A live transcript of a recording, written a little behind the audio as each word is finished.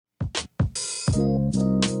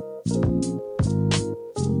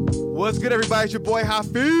What's good, everybody? It's your boy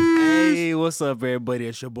Hafeez. Hey, what's up, everybody?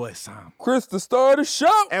 It's your boy Sam. Chris, the star of the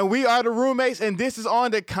show. And we are the roommates, and this is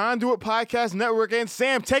on the Conduit Podcast Network. And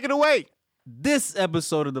Sam, take it away. This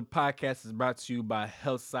episode of the podcast is brought to you by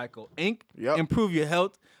Health Cycle Inc. Yep. Improve your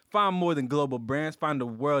health. Find more than global brands. Find a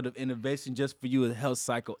world of innovation just for you at Health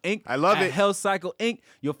Cycle Inc. I love at it. Health Cycle Inc.,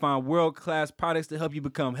 you'll find world-class products to help you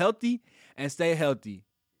become healthy and stay healthy.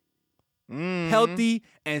 Healthy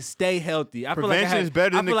and stay healthy. Prevention is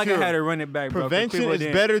better than the cure. I had to run it back, bro. Prevention is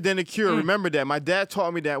better than the cure. Remember that. My dad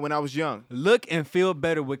taught me that when I was young. Look and feel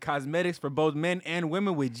better with cosmetics for both men and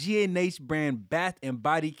women with G&H brand bath and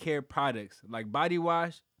body care products like body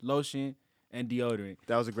wash, lotion, and deodorant.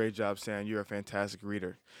 That was a great job, Sam. You're a fantastic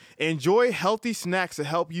reader. Enjoy healthy snacks to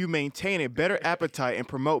help you maintain a better appetite and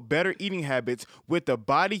promote better eating habits with the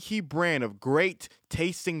Body Heat brand of great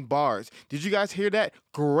tasting bars. Did you guys hear that?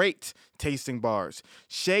 Great tasting bars.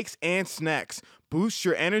 Shakes and snacks. Boost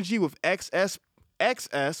your energy with XS.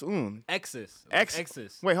 Excess.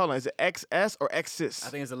 Wait, hold on. Is it XS or XS?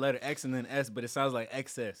 I think it's a letter X and then S, but it sounds like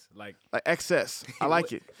excess. Like XS. I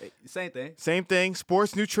like it. Same thing. Same thing.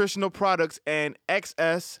 Sports nutritional products and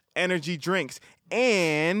XS energy drinks.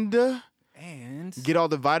 And get all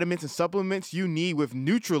the vitamins and supplements you need with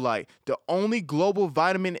Nutrilite, the only global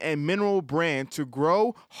vitamin and mineral brand to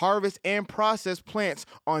grow, harvest, and process plants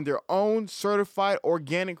on their own certified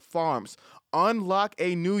organic farms. Unlock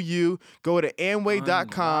a new you. Go to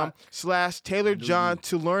Amway.com/TaylorJohn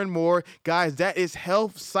to learn more. Guys, that is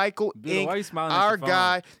Health Cycle Inc. Why are you smiling Our at your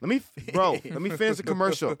guy, let me finish the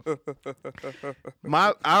commercial.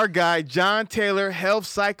 Our guy, John Taylor, Health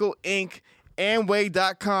Cycle Inc.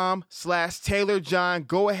 Amway.com/TaylorJohn.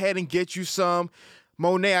 Go ahead and get you some.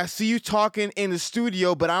 Monet, I see you talking in the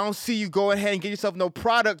studio, but I don't see you going ahead and get yourself no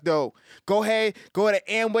product, though. Go ahead, go to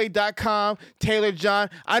Amway.com, Taylor John.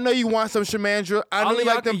 I know you want some Shamandra. I know you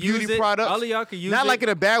like them beauty products. All of y'all can use it. Not like in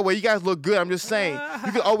a bad way. You guys look good. I'm just saying.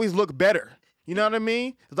 You can always look better. You know what I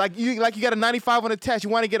mean? It's like you got a 95 on the test. You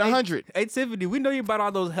want to get 100. Hey, Tiffany, we know you about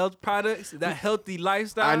all those health products, that healthy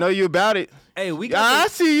lifestyle. I know you about it. Hey, we got I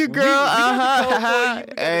see you, girl. We got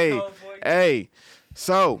the code for you. Hey.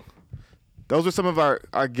 So, those are some of our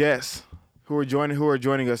guests who are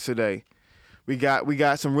joining us today. We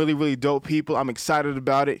got some really, really dope people. I'm excited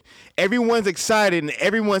about it. Everyone's excited and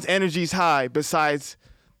everyone's energy's high besides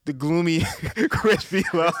the gloomy Chris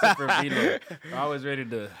Velo. Always ready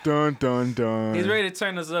to. Dun, dun, dun. He's ready to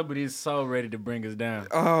turn us up, but he's so ready to bring us down.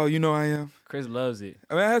 Oh, you know I am. Chris loves it.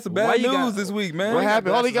 I mean, I had some bad news this week, man. What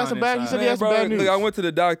happened? Oh, he got some bad. He said he had some bad news. Look, I went to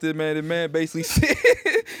the doctor, man. The man basically said,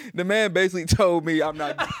 told me I'm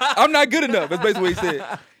not good enough. That's basically what he said.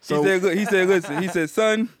 He said, listen. He said,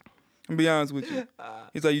 son, I'm be honest with you.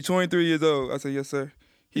 He's like, you 23 years old. I said, yes, sir.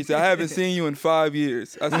 He said, I haven't seen you in 5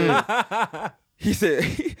 years. I said. He said,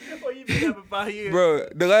 What you been up in 5 years? Bro,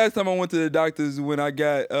 the last time I went to the doctors when I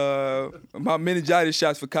got my meningitis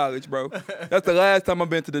shots for college, bro. That's the last time I've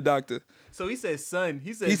been to the doctor. So he said, son.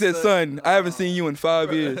 He said, son, I haven't seen you in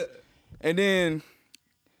 5 years. And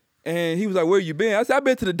he was like, where you been? I said, I've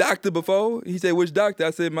been to the doctor before. He said, which doctor? I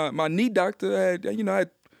said, my knee doctor. I had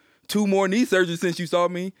 2 more knee surgeries since you saw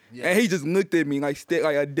me. Yeah. And he just looked at me like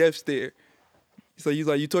a death stare. So he's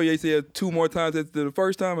like, you tore your ACL 2 more times after the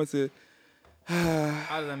first time? I said,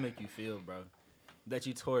 how does that make you feel, bro? That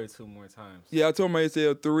you tore it 2 more times? Yeah, I tore my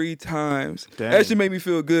ACL 3 times. Dang. That should make me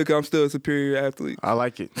feel good because I'm still a superior athlete. I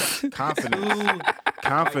like it.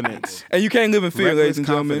 Confidence. And you can't live in fear, Reckless ladies and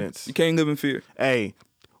gentlemen. confidence. You can't live in fear. Hey,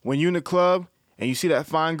 when you're in the club and you see that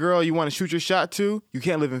fine girl you want to shoot your shot to, you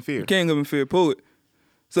can't live in fear. You can't live in fear. Pull it.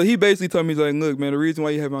 So he basically told me, he's like, look, man, the reason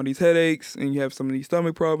why you have all these headaches and you have some of these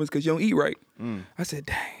stomach problems is because you don't eat right. I said,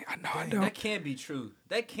 dang, I don't. That can't be true.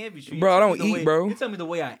 Bro, I don't eat, bro. You tell me the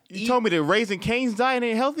way I eat. You told me the Raising Cane's diet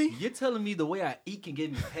ain't healthy? You're telling me the way I eat can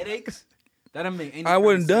give me headaches? That don't make any I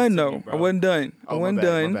wasn't done, though. Me, I wasn't done. Oh, I wasn't my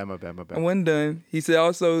done. bad. I wasn't done. He said,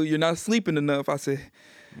 also, you're not sleeping enough. I said,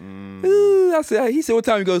 he said, what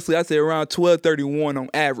time you go to sleep? I said, around 12:31 on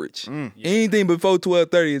average. Anything before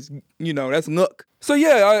 12:30 is, that's luck. So,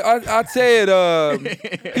 yeah, I said,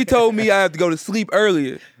 he told me I have to go to sleep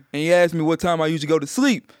earlier. And he asked me what time I usually go to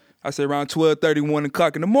sleep. I said, around 12:30, 1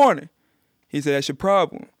 o'clock in the morning. He said, that's your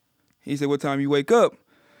problem. He said, what time you wake up?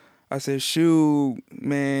 I said, shoot,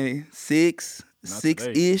 man,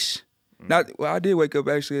 6-ish. I did wake up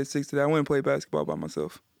actually at 6 today. I went and play basketball by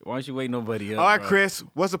myself. Why don't you wake nobody up? All right, bro? Chris,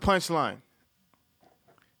 what's the punchline?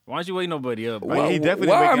 Why don't you wake nobody up, bro? He definitely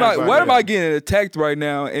why waking am I getting attacked right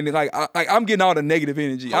now? And I'm getting all the negative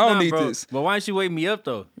energy. I don't need this. But why don't you wake me up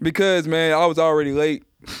though? Because, man, I was already late.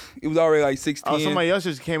 It was already like 6:10. Oh, somebody else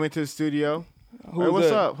just came into the studio. Hey,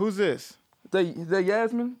 what's up? Who's this? Is that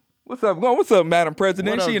Yasmin? What's up? What's up, Madam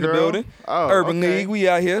President? What up, She in the girl? building. Oh, Urban okay. League, we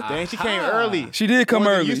out here. Dang, she came early. She did come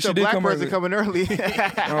Wasn't early. used to She a did black come person early. coming early.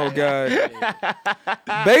 Oh God.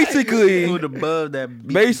 Basically, Food above that.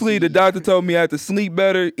 basically, the doctor told me I had to sleep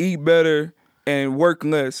better, eat better, and work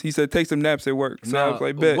less. He said take some naps at work. So I was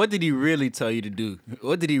like, bet. What did he really tell you to do?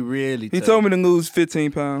 What did he really? He told me to lose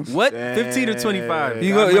 15 pounds. What? 15 or 25?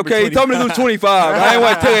 He told me to lose 25. I ain't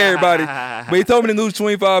want to tell everybody, but he told me to lose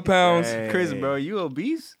 25 pounds. Chris, bro, you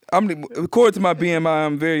obese? According to my BMI,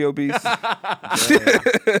 I'm very obese.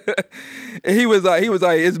 And he was like,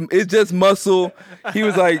 it's just muscle. He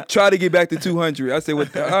was like, try to get back to 200. I said,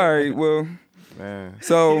 all right, well. Man.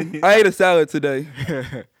 So I ate a salad today.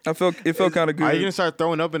 It felt kind of good. Are you gonna start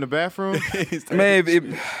throwing up in the bathroom?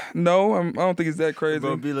 Man, no, I don't think it's that crazy.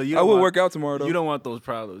 Bro, Bila, I will work out tomorrow though. You don't want those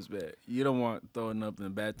problems, man. You don't want throwing up in the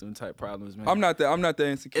bathroom type problems, man. I'm not that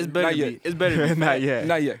insecure. It's better. Not yet. It's better. To be Not fat. yet.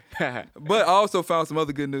 Not yet. But I also found some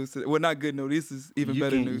other good news today. Well, not good news. This is even You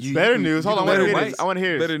better can- news. you- Better news. Hold on, I want to hear better this. I want to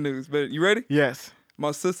hear Better this. news. Better. You ready? Yes.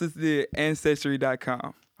 My sisters did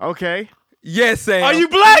Ancestry.com. Okay. Yes, Sam. Are you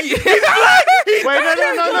black? He's black. Wait,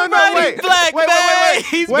 no, wait. He's black, wait, man.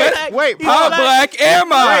 He's wait, black. wait. He's How black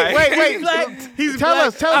am I? Wait. He's black. He's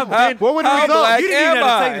Tell black. us. What were the How results? black You didn't even am have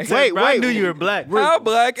to I? take the test, Wait, bro. I wait. knew you were black. How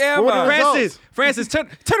black am What were the I? results? Francis, turn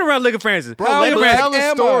around. Look at Francis. Bro, How let him black tell the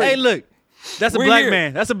am story. I? Hey, look. That's a We're black here.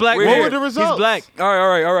 man. That's a black We're man. here. What were the results? He's black.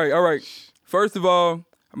 All right. First of all,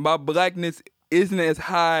 my blackness isn't as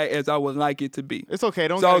high as I would like it to be. It's okay.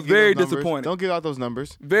 Don't. So I gotta was give very those numbers. disappointed. Don't give out those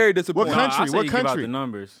numbers. Very disappointed. What country? I say What you give out country? the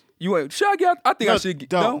numbers. You went, should I get out? I think I No, should.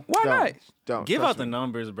 don't. No? Why don't, not? Don't. Give Trust out the me.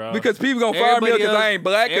 numbers, bro. Because people gonna fire me Everybody because I else- ain't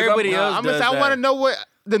black. 'Cause everybody else I'm does gonna say, I want to that. know what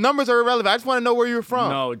the numbers are irrelevant. I just want to know where you're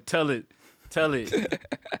from. No, tell it.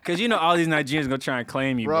 Because you know all these Nigerians gonna try and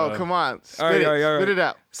claim you, bro, bro. come on. Spit All right, it. all right. Spit it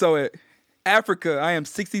out. So Africa, I am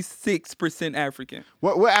 66% African.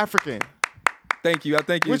 What African? Thank you. I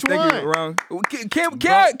thank you. Which thank one? you, Ron. Can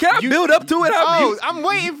I build up to it? Oh, I'm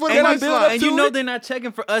waiting for the Can I build up punchline. And you to know it? they're not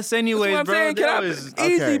checking for us That's anyways, what I'm bro. saying. That was-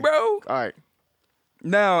 Easy, Okay. bro. All right.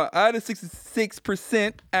 Now, out of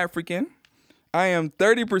 66% African, I am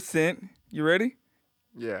 30%. You ready?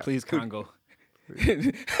 Yeah. Please, Congo.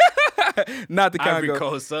 Not the Congo. Ivory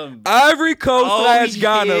Coast, something. Ivory Coast /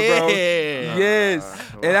 Ghana, bro. yeah. Yes.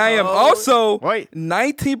 And I am also Wait.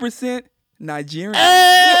 19% Nigerian.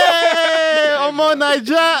 Hey, I'm on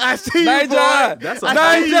Niger. I see you, Niger. boy. That's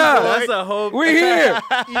I a see you, Niger. boy. That's a whole. We're here.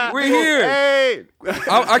 We're here. Hey.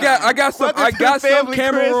 I got some Welcome to the family,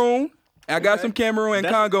 Cameroon. I got some Cameroon and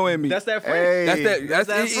That's- Congo in me. That's that French. Hey. That's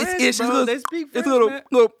that French, it's bro. a little, They speak it's French, a little, man.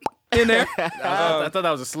 little in there. I thought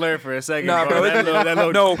that was a slur for a second. Nah, bro. That little-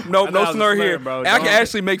 No I thought that was a slur here. bro. And I can Don't-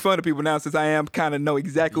 actually make fun of people now since I am kind of know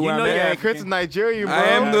exactly where You I'm know at. you're Yeah, Chris is Nigerian, bro. I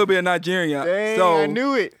am a little bit of Nigerian. Dang, So I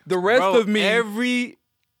knew it. the rest Bro, of me,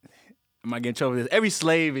 am I getting in trouble for this? Every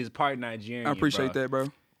slave is part Nigerian. I appreciate bro. that, bro.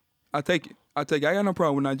 I take it. I got no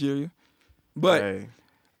problem with Nigeria. But Hey.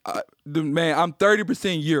 man, I'm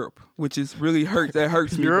 30% Europe, which is really hurts. That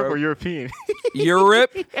hurts me, Europe bro. or European?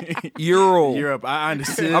 Europe, Euro. Europe, I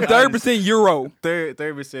understand. I'm 30% Euro.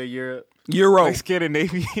 30% Europe. Euro. Like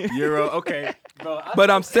Scandinavian. Euro, okay. Bro, But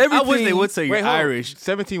I'm 17. I wish they would say you're Wait, hold on. Irish.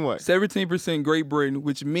 17 what? 17% Great Britain,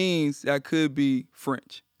 which means I could be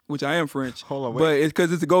French, which I am French. Hold on, wait. But it's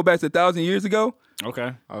because it's to go back to 1,000 years ago.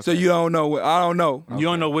 Okay. So you don't know. I don't know. You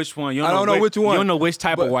don't know which one. You I don't know which one. You don't know which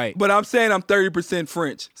type But, of white. but I'm saying I'm 30%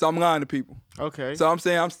 French, so I'm lying to people. Okay. So I'm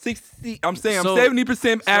saying I'm 60. I'm saying So- I'm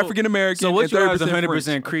 70% African American. So what and you are 30% is 100%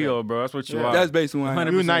 French. Creole, bro. That's what you Yeah. are. That's basically what I am.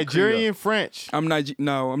 100% you Nigerian French. I'm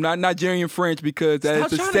not Nigerian French because Stop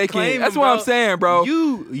that's the trying to second. claim That's him, what I'm bro. saying, bro.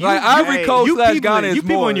 You like Ivory hey, Coast you / people- Ghana is you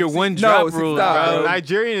people more. on your one No, drop rule, stop, bro.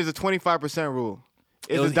 Nigerian is a 25% rule.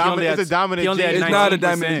 It's He a dominant. only It's a dominant he only had gene. It's not a 19%.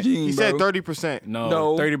 dominant gene, He bro. said 30%. No,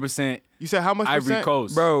 No. 30% You said how much Ivory percent?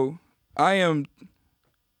 Coast. Bro, I am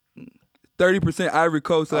 30% Ivory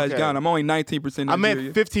Coast / Okay. Ghana. I'm only 19% I Nigeria.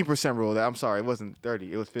 meant 15% rule. I'm sorry, it wasn't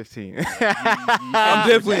 30. It was 15. I'm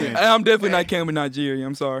definitely not counting with Nigeria.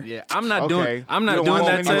 I'm sorry. Yeah, I'm not Okay. doing. I'm You not don't doing want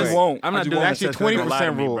that them anyway. test. won't. I'm I not just doing won't. that Actually, test. 'cause they're gonna lie to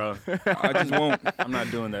 20% me, rule. bro. I just won't. I'm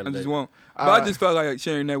not doing that. I just Like, won't. But I just felt like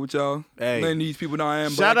sharing that with y'all. Hey. Letting these people know I am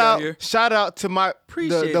shout black out out, here. shout out to my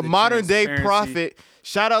Appreciate the the modern day transparency. prophet.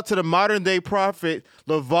 Shout out to the modern day prophet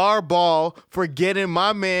LeVar Ball for getting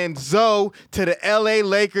my man Zoe to the LA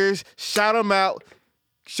Lakers. Shout him out.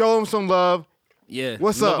 Show him some love. Yeah.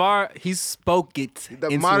 What's up? LeVar, he spoke it The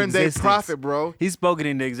into modern day existence. prophet, bro. He spoke it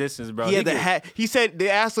into existence, bro. He had the could- hat. He said they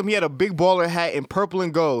asked him. He had a big baller hat in purple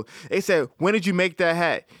and gold. They said, "When did you make that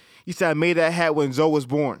hat?" He said, "I made that hat when Zoe was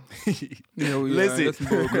born." Listen, that's some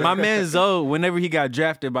bull crap. my man Zoe, whenever he got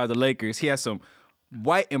drafted by the Lakers, he had some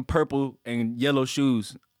white and purple and yellow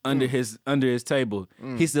shoes under his table.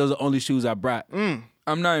 He said those are the only shoes I brought.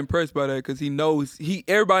 I'm not impressed by that because he knows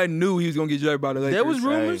everybody knew he was gonna get drafted by the Lakers. There was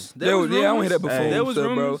rumors. Yeah, I don't hear that before. There was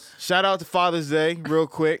rumors. Bro. Shout out to Father's Day, real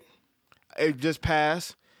quick. It just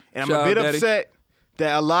passed, and Shout I'm a bit out, Daddy. upset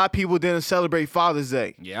that a lot of people didn't celebrate Father's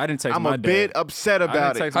Day. Yeah, I didn't text I'm my a dad. bit upset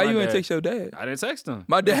about it. How you didn't text your dad? I didn't text him.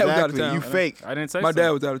 My dad was out of Exactly. town. You fake. I didn't text My him. dad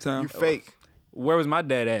was out of town. You fake. Where was my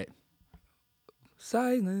dad at?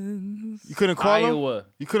 Silence. You couldn't call him. Iowa.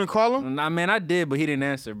 You couldn't call him. Nah, man, I did, but he didn't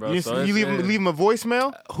answer, bro. You, So you leave him a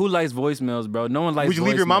voicemail. Who likes voicemails, bro? No one likes. Would you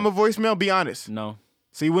leave your voicemail. mama voicemail? Be honest. No.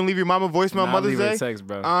 So you wouldn't leave your mama voicemail Nah, Mother's I'll leave her Day? a text,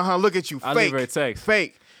 bro. Look at you. Fake. I'll leave her a text.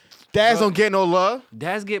 Fake. Dads don't get no love.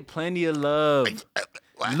 Dads get plenty of love.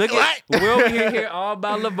 Look at we're over here all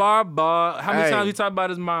about LeVar Ball. How many Hey. times we talk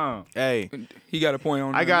about his mom? Hey, He got a point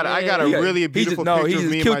on that. I got a He got- really he beautiful just- no, picture he of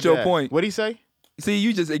just me and killed my your dad. point. What'd he say? See,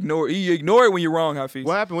 you just ignore it. You ignore it when you're wrong, Hafeez.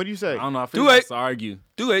 What happened? What'd you say? I don't know. I Do feel like it. to argue.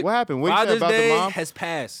 Do it. What happened? What'd you say Father's about Day the mom? has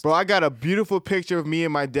passed. Bro, I got a beautiful picture of me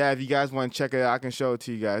and my dad. If you guys want to check it out, I can show it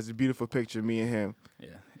to you guys. It's a beautiful picture of me and him. Yeah.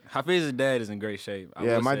 Hafeez's dad is in great shape. I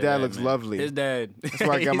Yeah, will my say dad that, looks man. lovely. His dad. That's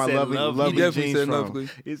where I got He my said lovely He lovely definitely jeans said from. lovely.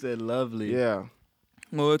 He said lovely. Yeah.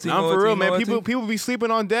 Loyalty, I'm for loyalty, real, man. loyalty. People be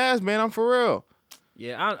sleeping on dads, man. I'm for real.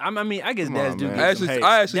 Yeah, I mean, I guess Come dads on, do man. get I some hate.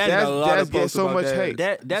 actually Dads- seen a lot dads of get posts so about much dads. hate.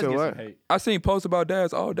 Dads You get said some what? hate. I seen posts about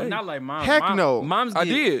dads all day. But not like moms. Heck no. Moms I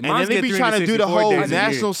get, did. And moms then they get be trying to do the 364 whole days a year.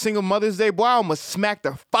 National Single Mother's Day. Boy, I almost smacked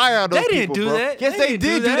the fire out of those They didn't people, do bro. that. Yes, they did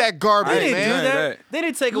do that garbage, They didn't man. do that. That. They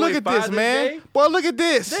didn't take away Look at Father's this, man. Day. Boy, look at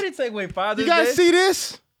this. They didn't take away Father's You guys Day. see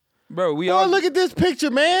this? Bro, we Boy, all look at this picture,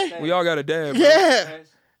 man. we all got a dad. Bro. Yeah.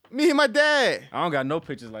 Me and my dad. I don't got no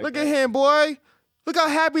pictures like Look that. at him, boy. Look how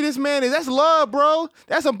happy this man is. That's love, bro.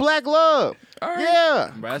 That's some black love. All right.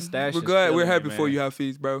 Yeah. Bro, that stash We're is glad. We're killing happy me, for man. you,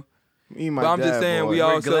 Hafeez, bro. Me and my But I'm dad, just saying, boy. we We're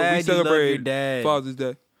all glad we you love your celebrate dad. Father's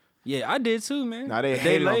Day. Yeah, I did too, man. Nah, they A day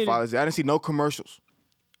hated on later. Father's Day. I didn't see no commercials.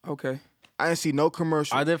 Okay. I didn't see no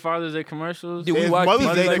commercials. Are there Father's Day commercials? Did we There's watch Mother's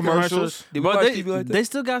TV Day like commercials. Did we Bro, watch they, TV like that? they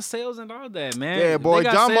still got sales and all that, man. Yeah, boy. They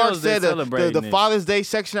got John Mark sales, they said celebrating the it. Father's Day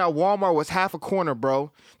section at Walmart was half a corner,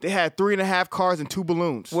 bro. They had 3.5 cars and 2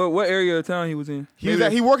 balloons. What area of town he was in?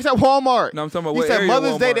 He works at Walmart. No, I'm talking about He what said area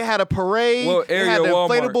Mother's of Day Walmart? they had a parade. What They area had the of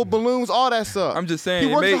Walmart? inflatable balloons, all that stuff. I'm just saying.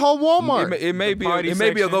 He works the whole Walmart. It may be. party It may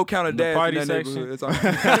be a section. low count of The dads party in that section. neighborhood.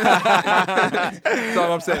 That's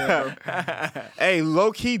all I'm saying, bro. Hey,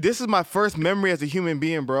 low key, this is my first memory as a human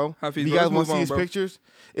being, bro. Hafeez, You bro, guys let's want move to see on, these bro. pictures?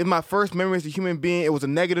 It's my first memory as a human being. It was a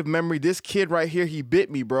negative memory. This kid right here, he bit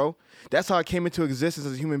me, bro. That's how I came into existence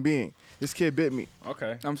as a human being. This kid bit me.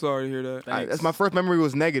 Okay. I'm sorry to hear that. Thanks. That's my first memory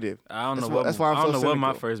was negative. I don't know That's what. that's why I'm I don't so know what my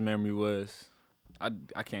cynical. first memory was.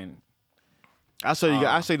 I can't. I'll show you.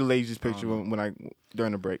 I'll show you the ladies' picture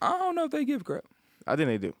during the break. I don't know if they give a crap. I think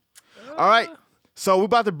they do. All right. So we're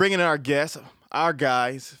about to bring in our guests. Our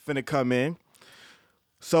guys finna come in.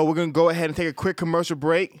 So we're gonna go ahead and take a quick commercial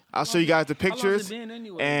break. I'll show you guys the How long pictures. has it been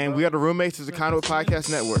anyway, And bro? we are the roommates of the Conduit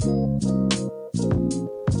Podcast Network.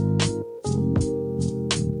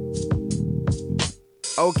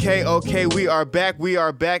 Okay, we are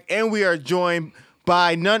back, and we are joined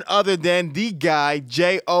by none other than the guy,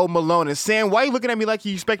 J.O. Malone. And Sam, why you looking at me like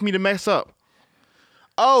you expect me to mess up?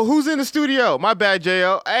 Oh, who's in the studio? My bad,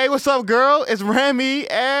 J.O. Hey, what's up, girl? It's Remy.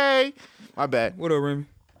 Hey. My bad. What up, Remy?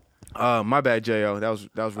 My bad, J.O. That was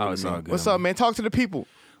really it's all mean. good, What's up, man? Talk to the people.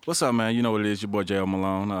 What's up, man? You know what it is. Your boy J.O.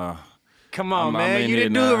 Malone. Come on, I'm man. in You here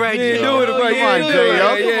didn't do now. it right. You didn't J.O. do it right. Come on, You didn't do it J.O.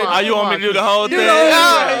 right. Come on. Oh, you want me to do the whole thing? You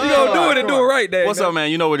don't do it and do it right there. What's up,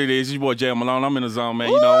 man? You know what it is. Your boy J.O. Malone. I'm in the zone, man.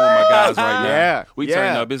 You know, I'm with my guys right now. Yeah, We yeah.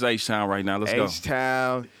 turning up. It's H-Town right now. Let's go.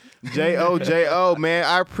 H-Town. J.O., man.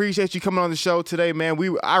 I appreciate you coming on the show today, man.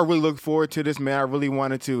 I really look forward to this, man. I really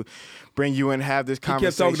wanted to bring you and have this kept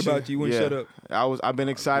conversation. talking about you. You wouldn't shut up. I've been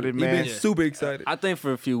excited, You've man. been super excited. I think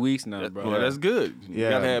for a few weeks now, bro. Well, that's good. You Yeah.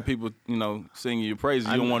 gotta have people, singing your praises.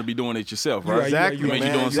 You don't want to be doing it yourself, right? Exactly, You mean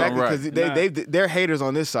man. you doing something Exactly, because they're haters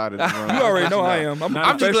on this side of the room. You already know I am.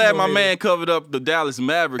 I'm just glad my man covered up the Dallas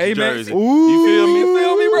Mavericks Amen. jersey. Ooh. You feel me? You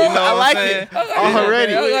feel me, bro? You know I what like I'm saying? it.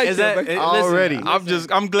 Already. I like Is that, that man. Already.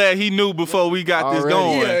 I'm glad he knew before we got this Already.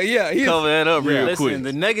 going. Yeah. He's- Cover that up real Listen, quick.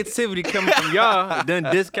 the negativity coming from y'all done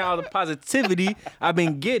discount the positivity I've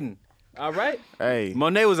been getting. All right? Hey.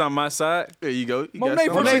 Monet was on my side. There you go. You got Monet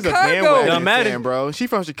something. from Monet's a Chicago. bandwagon Don't matter. fan, bro. She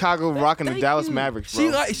from Chicago, rocking the Dallas Mavericks,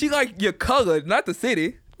 bro. She like your color, not the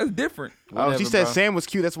city. That's different. Oh, she Whatever, said bro. Sam was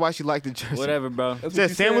cute. That's why she liked the jersey. Whatever, bro. That's She said what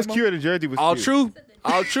you Sam was Mo? cute or the jersey was All cute. true.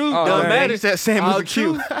 All true. Oh, Don't man. matter. She said Sam All was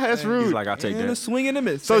cute. true. That's He's rude. like, I'll take And a that. swing and a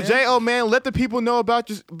miss. So man. J.O., man, let the people know about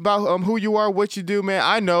who you are, what you do, man.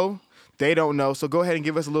 I know they don't know. So go ahead and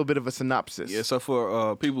give us a little bit of a synopsis. Yeah, so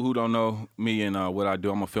for people who don't know me and what I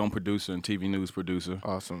do, I'm a film producer and TV news producer.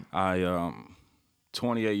 Awesome. I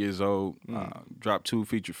 28 years old, dropped 2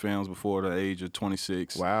 feature films before the age of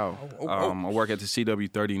 26. Wow. I work at the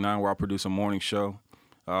CW39 where I produce a morning show.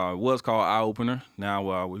 It was called Eye Opener.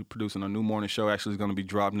 Now we're producing a new morning show. Actually, it's going to be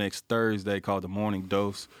dropped next Thursday called The Morning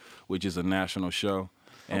Dose, which is a national show.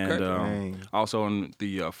 And also I'm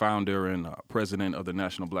the founder and president of the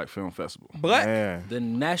National Black Film Festival. The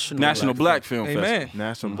National Black Film Festival.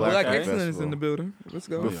 National Black Film excellence Festival. in the building. Let's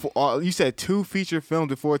go. Before, you said 2 feature films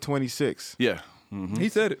before 26. Yeah. He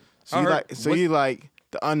said it. So you like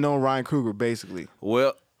the unknown Ryan Coogler, basically.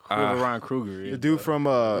 Well, Ryan Coogler. The dude from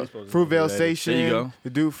Fruitvale Station. There you go. The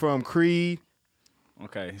dude from Creed.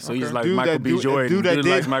 Okay, so he's like Dude Michael that- B. dude- Jordan. dude that Dude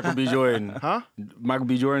did- like Michael B. Jordan. Huh? Michael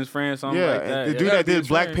B. Jordan's friend, something Yeah, like that. the dude that did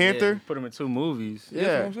Black Panther. Yeah, put him in 2 movies. Yeah.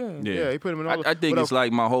 That's what I'm saying. yeah. He put him in all. I think what it's else?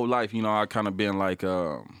 like my whole life, I kind of been like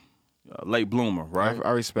a late bloomer, right? I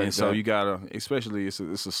respect And so that. you gotta, especially it's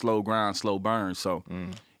a slow grind, slow burn. So,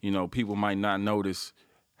 people might not notice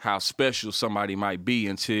how special somebody might be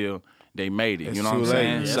until they made it. It's You know what I'm too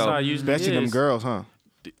saying? late. Yeah, So that's how it usually Especially them is. girls, huh?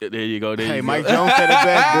 there you go. There Hey, you Mike go. Jones said it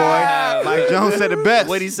best, boy. Mike Jones said it best.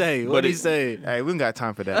 What'd he say? But What'd he it- say? Hey, we ain't got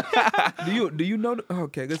time for that. Do you know?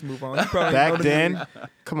 Okay, let's move on. You probably Back know the then, name.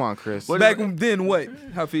 come on, Chris. Back then, what?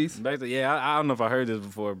 Hafeez? Back to, I don't know if I heard this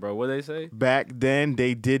before, bro. What'd they say? Back then,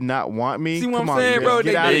 they did not want me. See what Come I'm on, saying, Chris, bro? get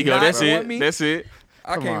They- out There of you go. here, That's bro. want it. me? That's it.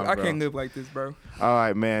 I Come can't. on, I bro. can't live like this, bro. All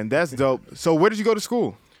right, man. That's dope. So where did you go to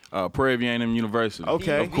school? Prairie View A&M University.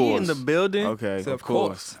 Okay. Of He course. in the building. Okay. So, Of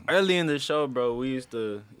course. Early in the show, bro,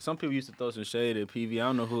 some people used to throw some shade at PV. I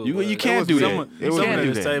don't know who it was. You can't do that. It was someone me.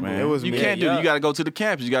 at this table. It was You me. can't do that. You got to go to the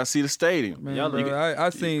campus. You got to see the stadium. Man, Y'all bro, nigga- I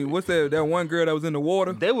seen what's that one girl that was in the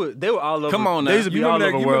water. They were all over. Come on now. They used to be You all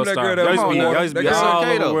remember over that- you World remember that Star. girl that Y'all used to was be, in the y'all water? used to be That girl- all okay,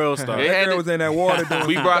 over though. World Star. They That had girl it. was in that water doing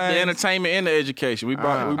We some brought the things. entertainment and the education. We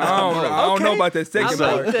brought. I don't know about that second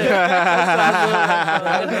part.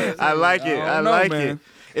 I like it. I I don't know, like man.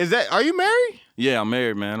 it. Are you married? Yeah, I'm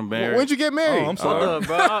married, man. I'm married. When'd you get married? Oh, I'm sorry. Hold up,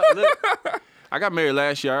 bro. Look, I got married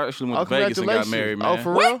last year. I actually went Oh, to Vegas and got congratulations. married, man. Oh,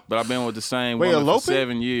 for real? But I've been with the same Wait, woman eloping? for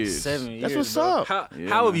 7 years. 7 years. That's what's bro. up. How Yeah,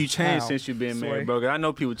 have man. you changed How? since you've been Sway. married, bro? 'Cause I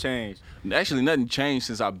know people change. Actually, nothing changed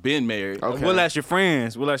since I've been married. Okay. We'll ask your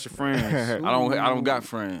friends. We'll ask your friends. I don't got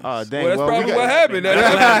friends. Oh, dang. Well, that's we probably got- what happened.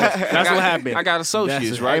 That's what happened. I got associates,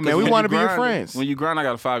 That's- right? Hey, man, 'Cause we when wanna you be your grind- friends. When you grind, I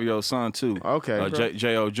got a 5-year-old son too. Okay.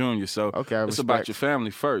 J.O. Jr. So Okay, I it's about respect. your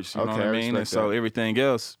family first. You know Okay, what I I mean? And respect so that. everything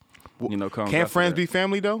else, comes. Can't after friends that. be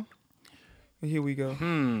family though? Here we go.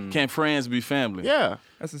 Can friends be family? Yeah.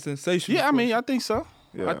 That's a sensation. Yeah, I mean, I think so.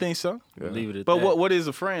 Yeah. I think so. Leave it at But that. what is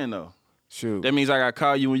a friend though? Shoot. That means I gotta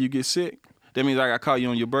call you when you get sick. That means I gotta call you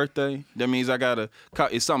on your birthday. That means I gotta call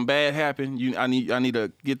if something bad happened. I need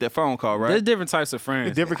to get that phone call, right? There's different types of friends.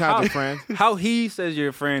 There's different kinds of friends. How he says you're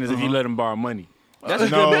a friend is if you let him borrow money. That's a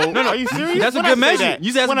No, good. are you serious? That's a When I good say measure. that?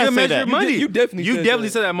 You said that's When a I good say measure that? of money. You definitely You said definitely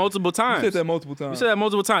that. said that multiple times. You said that multiple times. You said that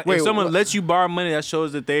multiple times. Wait, if someone what- lets you borrow money, that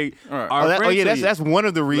shows that they Right. are Oh, friends yeah, to that's you. one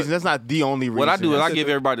of the reasons. That's not the only reason. What I do is I That's give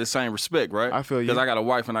it. everybody the same respect, right? I feel you. Because I got a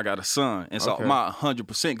wife and I got a son, and so Okay. my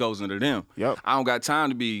 100% goes into them. Yep. I don't got time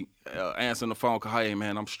to be answering the phone call. Hey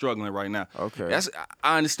man, I'm struggling right now. Okay.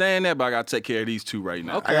 I understand that, but I got to take care of these two right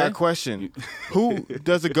now. I got a question. Who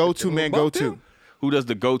does the go-to man go to? Who does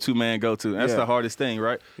the go-to man go to? That's Yeah. the hardest thing,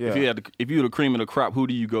 right? Yeah. If you're the cream of the crop, who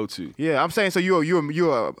do you go to? Yeah, I'm saying so. You're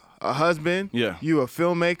a husband. Yeah. You a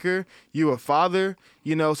filmmaker. You a father.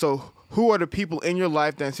 So who are the people in your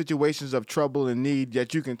life that in situations of trouble and need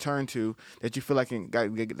that you can turn to that you feel like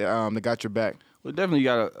that got your back? Well, definitely you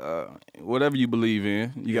gotta whatever you believe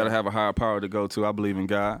in, you gotta have a higher power to go to. I believe in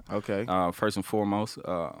God. Okay. First and foremost,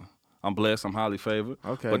 I'm blessed. I'm highly favored.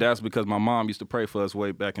 Okay. But that's because my mom used to pray for us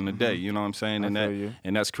way back in the day. You know what I'm saying? And I feel you.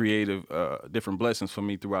 and that's creative different blessings for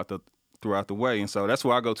me throughout the way. And so that's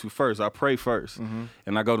where I go to first. I pray 1st,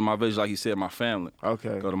 and I go to my village, like you said, my family.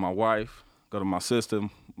 Okay. Go to my wife. Go to my sister,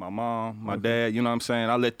 my mom, my dad. You know what I'm saying?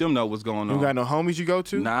 I let them know what's going on. You got no homies you go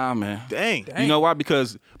to? Nah, man. Dang. You know why?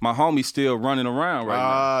 Because my homie's still running around right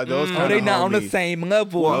now. Those Oh, kind they of not on the homies. same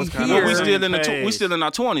level. Well, I'm those kind of here. Well, we Here. still in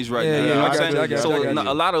our 20s right Yeah, now. yeah, You know I what I'm got you, saying? I got So you, I got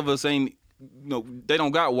you. a lot of us ain't, they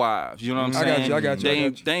don't got wives. You know what I'm I got saying? you, I got you, I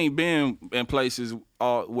got you. They ain't been in places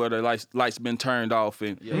where the lights been turned off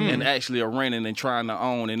and actually are renting and trying to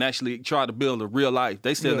own and actually try to build a real life.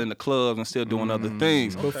 They still Yeah. in the clubs and still doing other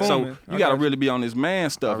things. Performing. So I you got to got you. really be on this man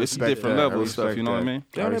stuff. It's a respect different that. level I of stuff. respect You know what I that. mean?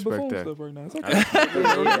 They on I that respect buffoon that. stuff right now. It's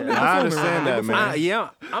okay. I understand that, man. Yeah,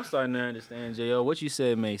 I'm starting to understand, J.O. What you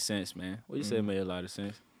said made sense, man. What you said made a lot of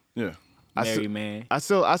sense. Yeah. I Married still- man. I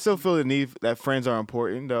still feel the need that friends are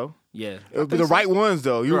important though. Yeah. The right ones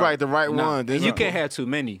though. You're right. The right ones. And you can't have too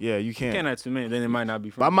many. Yeah, you can't. You can't have too many. Then it might not be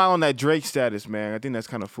But I'm friends. not on that Drake status, man. I think that's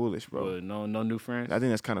kind of foolish, bro. But no new friends. I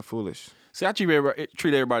think that's kind of foolish. See, I treat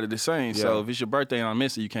everybody the same. So if it's your birthday and I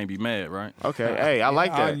miss it, you can't be mad, right? Okay. Hey, I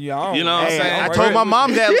like that. You know what I'm Hey, saying? I told my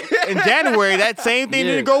mom that in January that same thing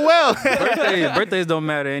didn't go well. Birthdays don't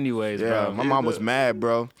matter anyways, Yeah, bro. my mom was mad,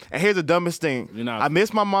 bro. And here's the dumbest thing. I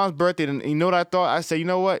missed my mom's birthday, and you know what I thought? I said, you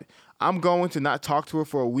know what? I'm going to not talk to her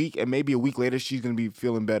for a week, and maybe a week later she's going to be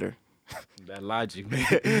feeling better. That logic, man.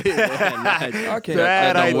 That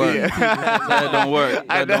Bad don't work. idea. That don't work.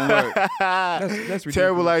 That don't work. That's ridiculous.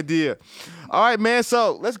 Terrible idea. All right, man.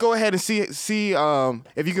 So let's go ahead and see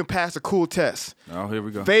if you can pass a cool test. Oh, here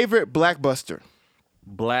we go. Favorite Blackbuster?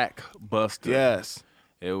 Blackbuster. Yes.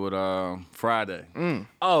 It would Friday.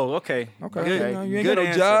 Oh, okay. Okay. Good, You ain't good got no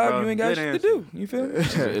answer, job. bro. You ain't got Good shit answer. to do. You feel me?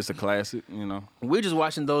 It's a classic, you know. We just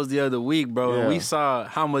watching those the other week, bro. And Yeah. we saw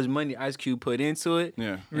how much money Ice Cube put into it.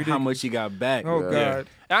 Yeah. And how much he got back. Oh, bro.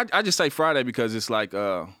 God. I just say Friday because it's like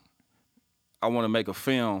I want to make a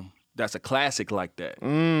film that's a classic like that. You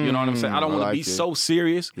know what I'm saying? I don't I want to like be it. so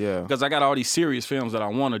serious Yeah. because I got all these serious films that I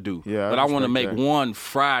want to do. Yeah, I but I want to respect make that. one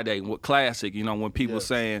Friday with classic, you know, when people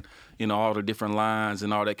saying, you know, all the different lines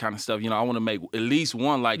and all that kind of stuff. You know, I want to make at least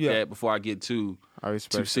one like that before I get too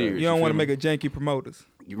respect serious. You don't feel want to me? make a janky promoters.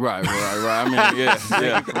 Right. I mean,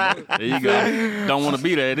 yeah. There you go. Don't want to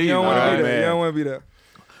be there either. You don't want to Right, be there. man. You don't want to be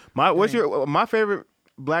there. My favorite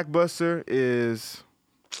Blackbuster is,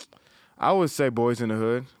 I would say Boys in the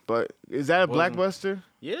Hood, but is that a Blackbuster?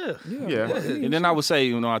 Yeah. Yeah. And then I would say,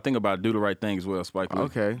 you know, I think about Do the Right Thing as well, Spike Lee.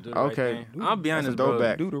 Okay. Do the right Okay. thing. I'll be That's a honest, bro.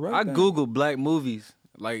 throwback. Do the right I thing. Googled black movies.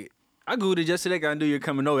 Like, I Googled it yesterday. I knew you're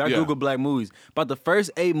coming over. I Yeah. Googled black movies. About the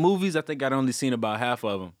first 8 movies, I think I'd only seen about half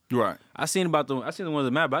of them. Right. I seen the ones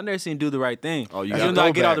that matter, but I never seen Do the Right Thing. Oh, you That's got Even though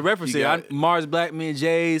I get all the throwback. references, You got it. Mars, Black Men,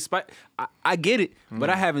 Jay, Spike. I get it, but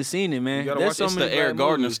I haven't seen it, man. You gotta There's watch so it's many the Eric black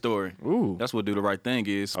Gardner movies. story. Ooh. That's what Do the Right Thing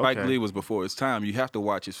is. Spike Okay. Lee was before his time. You have to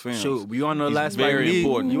watch his films. Shoot, you wanna know the He's last Spike very Lee?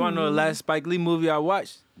 important. You wanna know the last Spike Lee movie I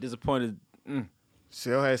watched? Disappointed.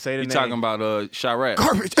 Still had to say the You name. talking about Chirac.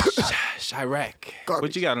 Garbage. Chirac.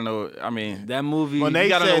 But you gotta know, I mean, That movie. When you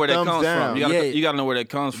gotta know said where that thumbs comes down. from. Yeah. You gotta know where that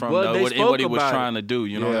comes from, Well, though, they and spoke what he was about trying it. to do.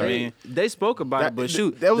 You know what I mean? They spoke about it, but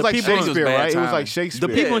shoot, that was the like people- Shakespeare, bad right? It was timing. like The Shakespeare.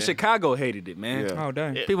 people in Chicago hated it, man. Yeah. Oh,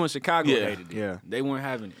 dang. People in Chicago Yeah. hated it. Yeah. They weren't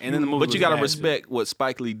having it. And then the movie But you was gotta bad. respect what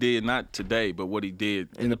Spike Lee did, not today, but what he did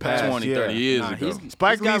In the past, 20, yeah. 30 years Nah, ago. he's-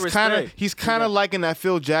 Spike He's got Lee's kind of respect. he's kind of like in that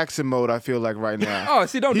Phil Jackson mode. I feel like right now. Oh,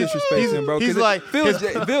 see, don't disrespect him, bro. 'cause he's like-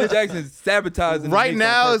 Phil Jackson's sabotaging. the Right Knicks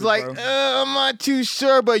now on it's like purpose, bro. I'm not too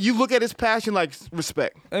sure, but you look at his passion like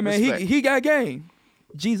respect. Hey man, Respect. he got game.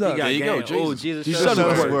 Jesus. He got There you go, game. Oh, Jesus. Jesus. You Shut should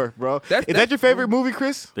up. work, bro. Is That's- that your favorite movie,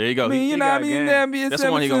 Chris? There you go. I mean, you know, got it's That's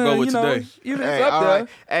the one he gonna go with today. Even Hey, it's up all there. right.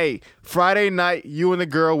 Hey, Friday night, you and the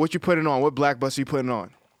girl, what you putting on? What Blackbuster you putting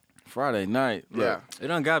on? Friday night. look. Yeah. It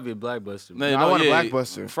don't gotta be a blockbuster. Man, I want a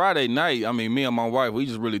Blackbuster. Friday night, I mean, me and my wife, we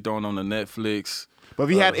just really throwing on the Netflix. But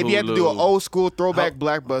if you had to do an Hulu. old school throwback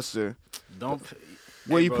Blackbuster, Don't.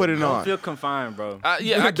 what you putting don't on? feel confined, bro.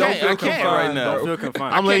 Yeah, I Don't can't. feel I can't confined, right now. Don't feel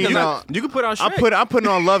confined. I'm letting you know. You can put on Shrek. I'm putting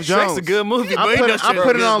on Love Jones. Shrek's a good movie. I'm but putting, I'm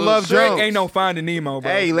putting on Love Shrek Jones. ain't no Finding Nemo, bro.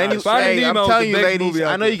 Hey, ladies, Finding hey, I'm Nemo's telling the you, best ladies. movie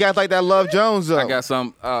out I know there. you guys like that Love Jones though. I got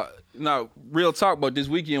some. No, real talk. But this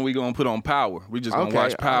weekend we gonna put on Power. We just gonna Okay,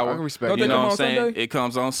 watch Power. I can respect Don't You they know come what I'm on saying? Sunday? It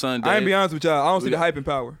comes on Sunday. I ain't be honest with y'all. I don't see the hype and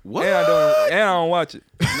power. What? And I don't watch it.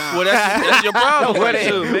 Well, that's your problem. What it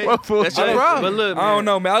is, man. That's your problem. But look, I don't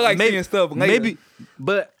know, man. I like maybe, seeing stuff later. Maybe,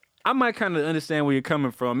 but I might kind of understand where you're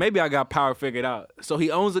coming from. Maybe I got Power figured out. So he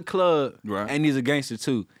owns a club, Right. and he's a gangster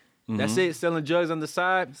too. That's it. Selling drugs on the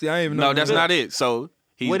side. See, I ain't even know. No, that's not it. So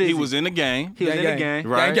What is he he? was in the game, He was in the gang.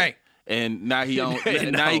 right? Gang. And now he owns,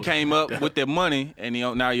 now he came up with that money, and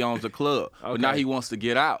now he owns a club. But now he wants to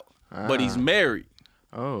get out. But he's married.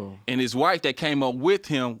 Oh. And his wife that came up with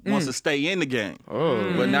him wants to stay in the game.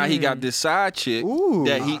 Oh. But now he got this side chick Ooh.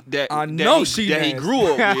 that he I know she that he nasty. grew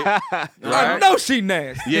up with. I Right? know she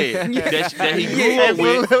nasty. Yeah, that he grew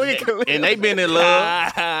up with, and they been in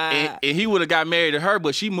love. And he would have got married to her,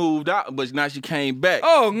 but she moved out. But now she came back.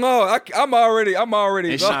 Oh no, I'm already.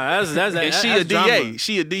 And she- That's and she that's a drama. DA.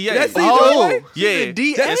 She a DA. That's Oh. Yeah. a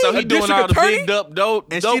DA? And so he A doing all the district big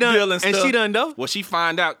dope And deal she done. and stuff. And she done though. Well, she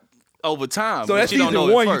find out over time. So but that's you don't season know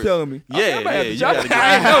it one. You first. telling me? Yeah, Okay, you I gotta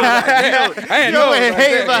ain't know. You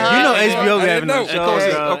know HBO I having didn't a know.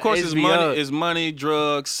 show. Of course, it's HBO. money,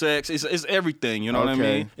 drugs, sex. It's everything. You know what I Okay.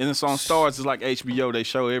 mean? And it's on Stars. It's like HBO. They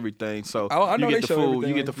show everything. So I know you they get the show full. everything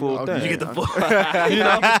You get the full on thing. HBO. You get the full. You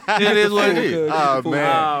know, it is what it is. Oh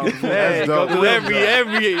man, that's Go dope. through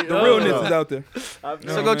every The realness is out there.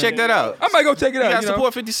 So go check that out. I might go check it You out. gotta You know?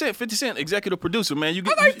 support 50 Cent. 50 Cent, executive producer, man.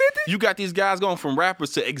 You got these guys going from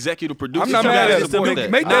rappers to executive producers. I'm not You mad gotta at it. support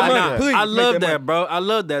Make that money, Nah, please. I Make love that that, money. bro. I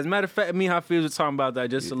love that. As a matter of fact, me and Hafeez were talking about that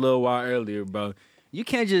just a little while earlier, bro. You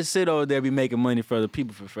can't just sit over there be making money for the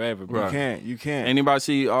people for forever, bro. You can't. Anybody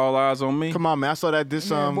see All Eyes on Me? Come on, man. I saw that this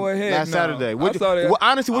Man, boy, heck last no. Saturday. I saw that.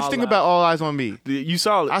 Honestly, what you think about All Eyes on Me? You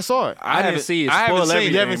saw it. I saw it. I didn't see it. I haven't Spoil seen everything,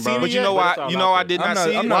 it. You haven't seen it bro. But you yet? know But why? it's all You know out I there. did I'm not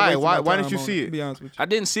see I'm it. not Why? wasting my Why didn't time you on see it, it? to be honest with you. I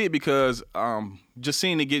didn't see it because just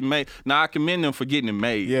seeing it get made. Now I commend them for getting it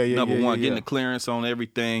made. Number one, getting the clearance on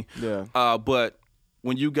everything. Yeah. But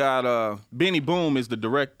when you got Benny Boom is the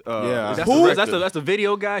direct. Yeah. That's the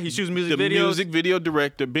video guy. He shoots music the videos. music video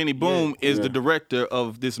director. Benny Boom is the director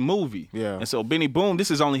of this movie. Yeah. And so Benny Boom, this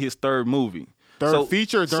is only his third movie. Third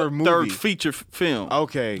feature or third movie? Third feature film.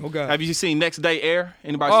 Okay. Oh, God. Have you seen Next Day Air?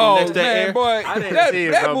 Anybody Oh, seen Next Day man, Air? boy. I didn't That see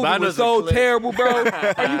it, that bro, but I movie know was the so clip. terrible, bro.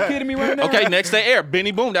 Are you kidding me right now? Okay, Next Day Air. Benny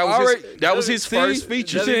Boom. That was his first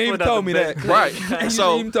feature. You shouldn't even told me that. Right. You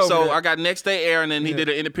So shouldn't even told me that. I got Next Day Air, and then he did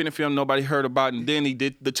an independent film nobody heard about, and then he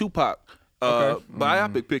did the Tupac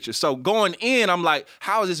biopic picture. So going in, I'm like,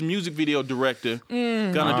 how is this music video director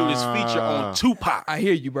gonna do this feature on Tupac? I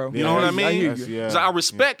hear you, bro. You know what I mean? I hear you. Yeah. So I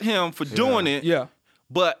respect him for doing it. Yeah.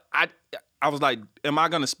 But I was like, am I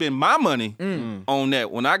gonna spend my money on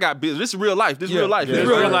that when I got bills? This is real life. This is real life. Yeah, This is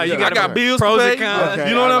real real life. life. You I gotta got put bills pros to and pay. cons. Okay,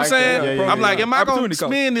 You know I what I'm like saying? that. Yeah, I'm like, am I gonna Opportunity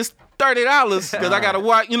cost. spend this $30 because I gotta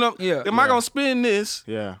watch? You know, Yeah. am I gonna spend this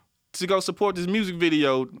Yeah. to go support this music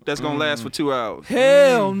video that's gonna last for 2 hours?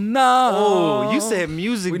 Hell no. Oh, you said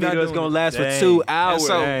music We not video is doing gonna it. last for Dang. 2 And hours.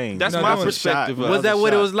 so Dang. that's No, my that was a perspective shot. of Was it. that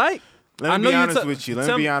what it was like? Let I me know be you honest t- with you. Let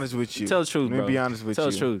tell me be me- honest with you. Tell the truth, Let bro. me be honest with Tell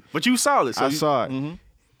you. the truth. But you saw it. So I saw it.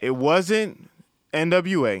 It wasn't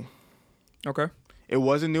NWA. Okay. It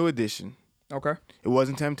wasn't New Edition. Okay. It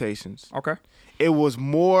wasn't Temptations. Okay. It was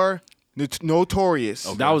more notorious.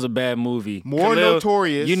 That was a bad movie. More Khalil,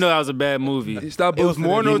 Notorious. You know that was a bad movie. Stop. It was boosting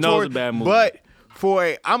more it. You know it's notorious. a bad movie.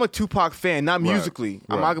 But I'm a Tupac fan, not musically.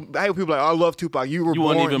 Right. I hear people like, I love Tupac. You were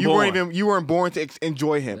weren't born. even You weren't born to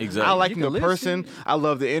enjoy him. Exactly. I like You him can as a person. I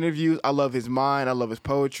love the interviews. I love his mind. I love his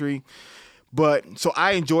poetry. But so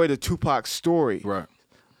I enjoy the Tupac story. Right.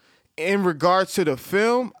 In regards to the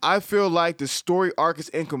film, I feel like the story arc is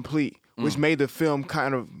incomplete, which made the film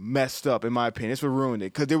kind of messed up, in my opinion. It's what ruined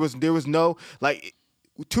it because there was no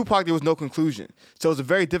Tupac. There was no conclusion, so it was a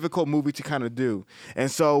very difficult movie to kind of do. And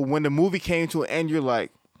so when the movie came to an end, you're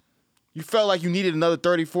like, you felt like you needed another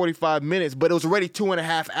 30, 45 minutes, but it was already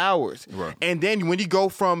 2.5 hours. Right. And then when you go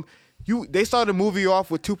from they started the movie off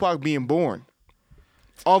with Tupac being born.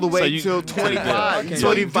 All the way till 25.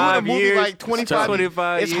 So you do the movie years. like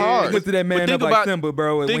 25 It's hard. Looked at that man think up like about- Simba,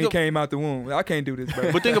 bro, when think he of- came out the womb. I can't do this,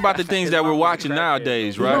 bro. But think about the things that we're watching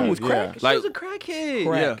nowadays, His mom right? was crack. Yeah. Like, She was a crackhead.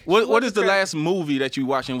 Crack. yeah. What is the last movie that you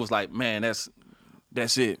watched and was like, man, that's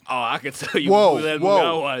it? Oh, I can tell you. Whoa, that whoa. movie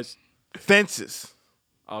I watched. Fences.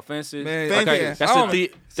 Offenses. Man, Fences. okay, That's That's I a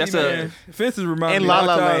don't- that's see, a man, Fences remind And me La all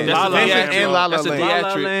La the time. Land. that's La a La Land. theatric. And La La That's a Land. La La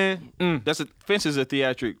theatric. Land. That's a Fences a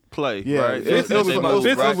theatric play, Yeah. right? Fences That's was a my- movie,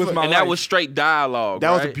 Fences right? was my and that life. was straight dialogue.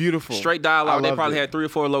 That was right? beautiful. Straight I dialogue. They loved probably it. had 3 or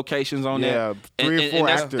 4 locations on Yeah, that. 3 or 4 and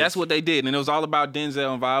actors. that's what they did, and it was all about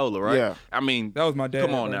Denzel and Viola, right? Yeah. I mean, That was my dad,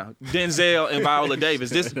 Come on bro. now, Denzel and Viola Davis.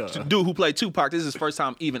 This dude who played Tupac. This is his first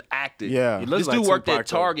time even acting. Yeah. He looks This dude like worked Tupac, at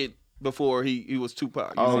though. Target before he was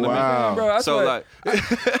Tupac. You Oh, know what I mean? wow. Bro, that's So why, like,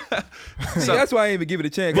 that's why I ain't even give it a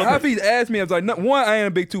chance. Cause Hafeez asked me, I was like, no, one, I ain't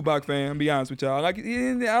a big Tupac fan. I'm be honest with y'all. Like, I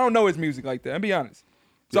don't know his music like that. I'm be honest.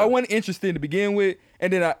 So Yeah. I wasn't interested to begin with,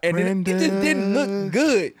 and then it just didn't look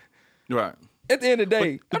good. right. At the end of the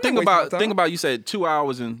day, But think about you said 2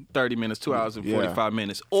 hours and 30 minutes, 2 hours and Yeah. 45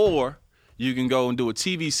 minutes, or you can go and do a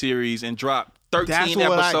TV series and drop 13 That's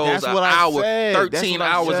what episodes an I hour, said. 13 That's what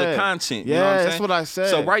I hours said. of content. Yeah, you know what I'm that's saying? what I said.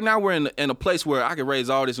 So right now we're in a place where I can raise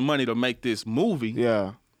all this money to make this movie,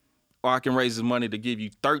 Yeah. or I can raise this money to give you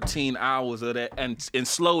 13 hours of that and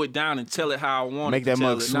slow it down and tell it how I want Make it to that tell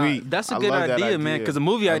mug it. sweet. That's a I good love that idea, man. Because a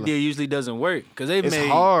movie I love- idea usually doesn't work. Because they've It's made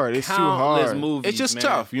hard. It's too countless hard. movies. It's just man.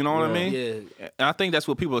 tough, you know what I Yeah. mean? Yeah. And I think that's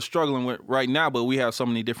what people are struggling with right now, but we have so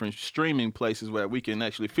many different streaming places where we can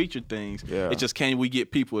actually feature things. Yeah. It's just can we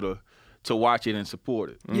get people to watch it and support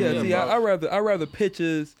it? Yeah, see, I rather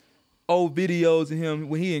pictures, old videos of him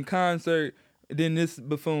when he in concert, than this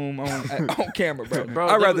buffoon on camera, bro. Bro,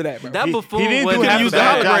 I'd rather that, bro. That buffoon he didn't was do half use the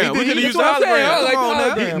bad job. hologram. We could have used the That's what I'm saying. I hologram. like Come on the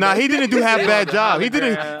now. hologram. Nah, he didn't do half bad job. He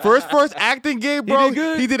didn't. For his first acting gig, bro, did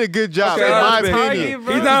good? he did a good job, Okay, in I my respect opinion.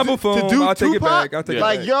 bro. He's not a buffoon. To do I'll take it Tupac, back. I'll take it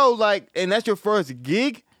like, back. yo, like, and that's your first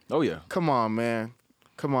gig? Oh yeah. Come on, man.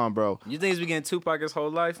 Come on, bro. You think he's been getting Tupac his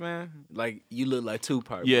whole life, man? Like, you look like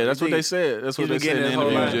Tupac. Yeah, bro. that's You what they think- said. That's what they he's said been in the getting his whole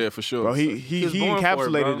interviews. life. Yeah, for sure. Bro, he was born for it,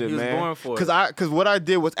 encapsulated bro. it, He was man. born for it. Cause what I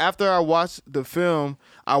did was after I watched the film,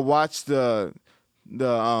 I watched the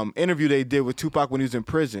interview they did with Tupac when he was in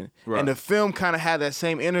prison, Right. and the film kind of had that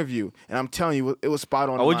same interview, and I'm telling you, it was spot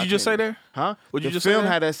on. Oh, in what'd my you just say opinion. there? Huh? What'd you the just say film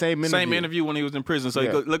there? had that same interview. Same interview when he was in prison. So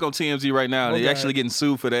Yeah. you look on TMZ right now. Okay. They actually getting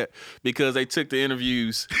sued for that because they took the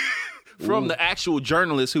interviews from the actual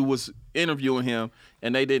journalist who was interviewing him,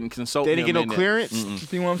 and they didn't consult They him. didn't get no in that. clearance. You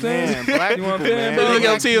see what I'm saying? Man, black You know what I'm people, saying? man. But Look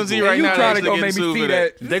black at TMZ people. right And now, you they trying to actually go getting make me sued see for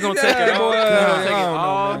that. They gonna take it all. boy, They gonna take it I don't know,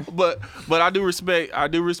 all. man. But I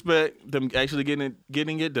do respect them actually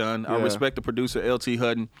getting it done. I Yeah. respect the producer LT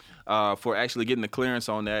Hutton for actually getting the clearance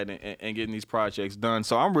on that and getting these projects done.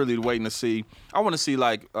 So I'm really waiting to see. I want to see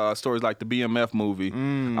like stories like the BMF movie.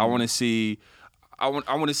 I want to see. I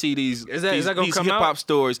want to see these Is that gonna these come hip hop out?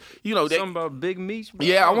 stories. You know, Something about Big Meech, bro.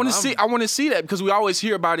 yeah, I want to see that because we always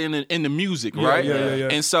hear about it in the music, right? yeah.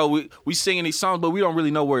 And so we singing these songs, but we don't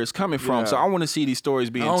really know where it's coming from. Yeah. So I want to see these stories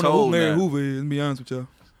I being don't know who told. Larry now. Hoover is, to be honest with y'all.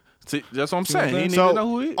 See, that's what I'm You know what I'm saying. He didn't So even know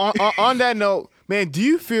who he is. on that note, man, do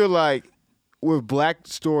you feel like with black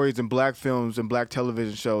stories and black films and black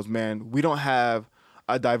television shows, man, we don't have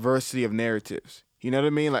a diversity of narratives? You know what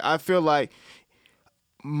I mean? Like I feel like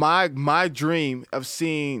my dream of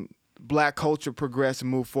seeing black culture progress and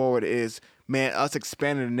move forward is, man, us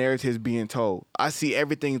expanding the narratives being told. I see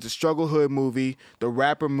everything as a struggle hood movie, the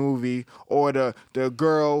rapper movie, or the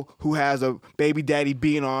girl who has a baby daddy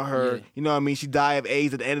beating on her. Yeah. You know what I mean? She died of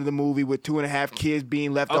AIDS at the end of the movie with 2.5 kids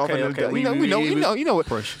being left off. Okay, in okay. the, We know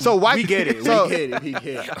it. So why We get it. So, We get it. We get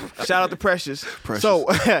it. shout out to Precious.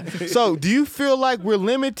 So do you feel like we're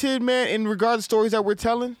limited, man, in regard to stories that we're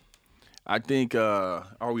telling? I think are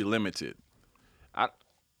we limited?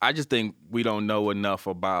 I just think we don't know enough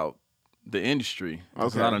about the industry.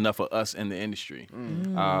 There's Okay. not enough of us in the industry.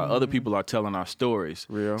 Other people are telling our stories.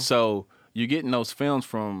 Real. So you're getting those films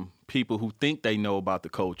from people who think they know about the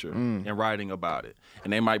culture and writing about it.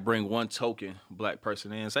 And they might bring one token black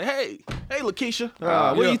person in and say, hey, Lakeisha,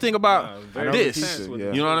 what do you think about very this? Lakeisha,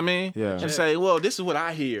 yeah. You know what I mean? Yeah. And say, well, this is what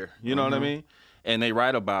I hear. You know what I mean? And they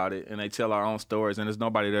write about it and they tell our own stories, and there's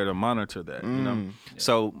nobody there to monitor that. You know,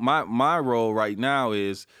 so my role right now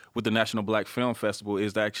is with the National Black Film Festival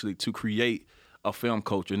is actually to create a film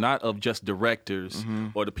culture, not of just directors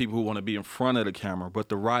or the people who want to be in front of the camera, but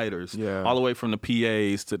the writers, Yeah. all the way from the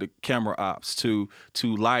PAs to the camera ops to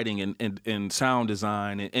lighting and sound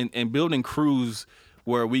design and building crews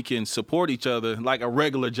where we can support each other like a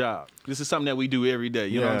regular job. This is something that we do every day.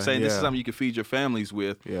 You know what I'm Yeah, saying? This is yeah. something you can feed your families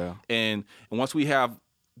with. Yeah. And once we have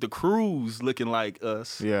the crews looking like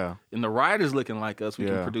us Yeah. and the writers looking like us, we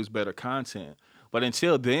Yeah. can produce better content. But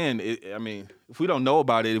until then, if we don't know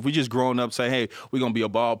about it, if we just growing up say, hey, we're going to be a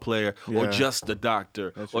ball player or Yeah. just the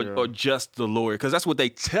doctor That's or real. just the lawyer, because that's what they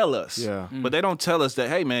tell us. Yeah. But they don't tell us that,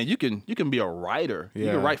 hey, man, you can be a writer. You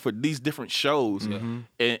Yeah. can write for these different shows and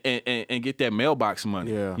get that mailbox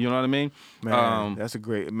money. Yeah. You know what I mean? Man, that's a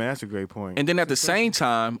great point. And then at the same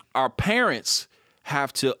time, our parents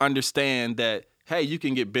have to understand that, hey, you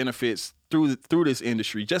can get benefits through this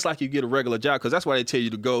industry, just like you get a regular job, because that's why they tell you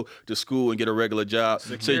to go to school and get a regular job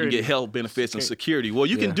so you can Security. get health benefits and security. Well,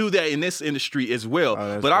 you Yeah. can do that in this industry as well,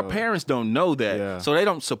 that's but our dope. parents don't know that, Yeah. so they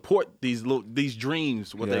don't support these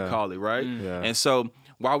dreams, what Yeah. they call it, right? Yeah. And so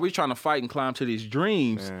while we're trying to fight and climb to these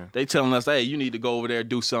dreams, Man. they telling us, hey, you need to go over there and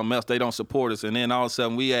do something else. They don't support us, and then all of a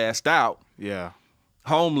sudden we asked out, Yeah.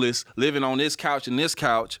 homeless, living on this couch and this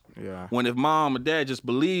couch. Yeah. When if mom or dad just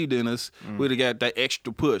believed in us, we'd have got that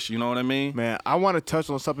extra push. You know what I mean? Man, I want to touch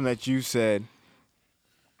on something that you said,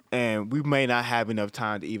 and we may not have enough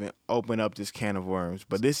time to even open up this can of worms,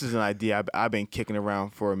 but this is an idea I've been kicking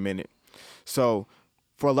around for a minute. So,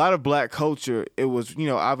 for a lot of black culture, it was,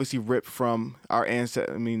 obviously ripped from our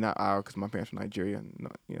ancestors. I mean, not our, because my parents from Nigeria,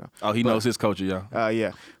 Oh, he knows his culture, y'all.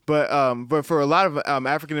 Yeah, but for a lot of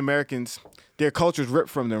African Americans, their culture was ripped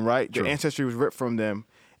from them, right? True. Their ancestry was ripped from them,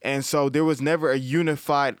 and so there was never a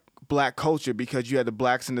unified black culture because you had the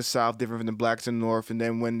blacks in the South different from the blacks in the North, and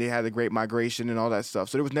then when they had the Great Migration and all that stuff,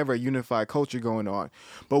 so there was never a unified culture going on.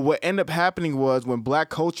 But what ended up happening was when black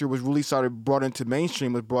culture was really brought into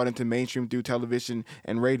mainstream through television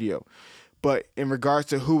and radio. But in regards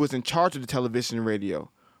to who was in charge of the television and radio,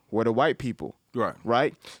 were the white people. Right.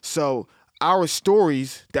 Right? So our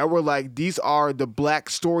stories that were like, these are the black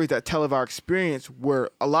stories that tell of our experience, where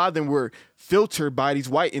a lot of them were filtered by these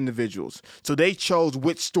white individuals. So they chose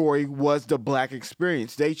which story was the black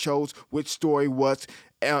experience. They chose which story was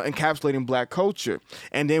encapsulating black culture.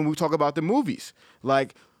 And then we talk about the movies.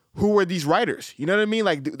 Like, who were these writers? You know what I mean?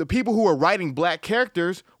 Like, the people who were writing black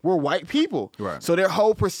characters were white people. Right. So their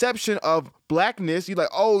whole perception of blackness, you're like,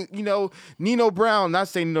 oh, you know, Nino Brown, not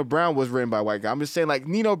saying Nino Brown was written by a white guy. I'm just saying, like,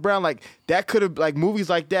 Nino Brown, like, that could have, like, movies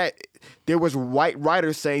like that, there was white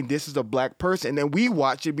writers saying this is a black person. And then we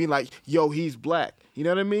watch it being like, yo, he's black. You know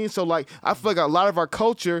what I mean? So, like, I feel like a lot of our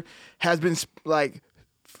culture has been, like,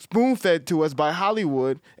 spoon-fed to us by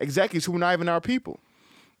Hollywood executives who are not even our people.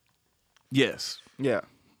 Yes. Yeah.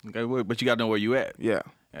 Okay, but you got to know where you at. Yeah.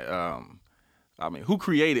 I mean, who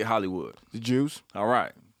created Hollywood? The Jews. All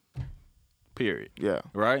right. Period. Yeah.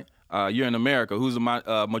 Right? You're in America. Who's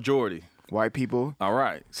the majority? White people. All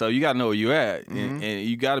right. So you got to know where you're at. And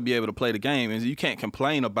you got to be able to play the game. And you can't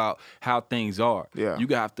complain about how things are. Yeah. You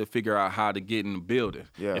have to figure out how to get in the building.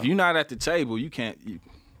 Yeah. If you're not at the table, you can't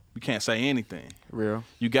say anything. Real.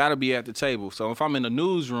 You got to be at the table. So if I'm in the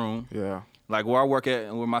newsroom, Yeah. like where I work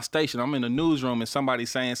at with my station, I'm in the newsroom and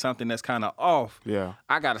somebody's saying something that's kind of off. Yeah.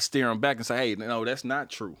 I got to steer them back and say, hey, no, that's not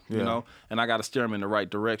true, Yeah. you know? And I got to steer them in the right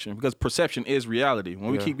direction because perception is reality.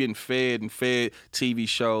 When we Yeah. keep getting fed TV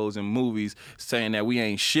shows and movies saying that we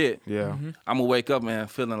ain't shit, Yeah. I'm going to wake up, man,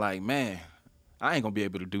 feeling like, man, I ain't going to be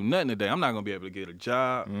able to do nothing today. I'm not going to be able to get a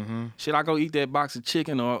job. Should I go eat that box of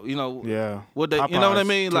chicken or, you know, Yeah. what they, you know what I Popeyes,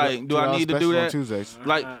 mean? Like, do I $2 need to do special on that? Tuesdays.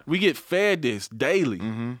 Like, we get fed this daily.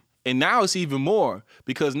 And now it's even more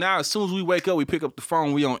because now as soon as we wake up, we pick up the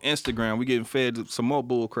phone, we on Instagram, we getting fed some more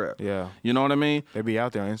bull crap. Yeah. You know what I mean? They be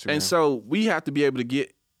out there on Instagram. And so we have to be able to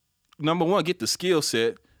get, number one, get the skill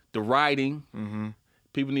set, the writing.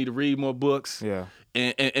 People need to read more books. Yeah.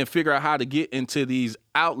 And figure out how to get into these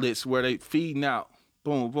outlets where they feeding out,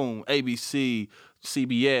 boom, boom, ABC,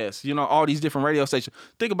 CBS, you know, all these different radio stations.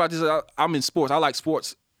 Think about this. I'm in sports. I like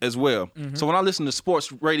sports as well. So when I listen to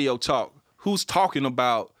sports radio talk, who's talking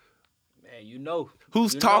about, You know.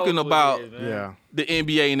 who's You talking know who it about is, man. Yeah. the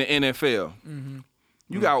NBA and the NFL?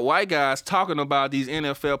 You got white guys talking about these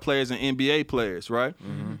NFL players and NBA players, right?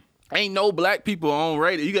 Ain't no black people on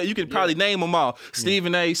radio. You can probably name them all.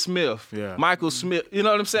 Stephen A. Smith, Yeah. Michael Smith. You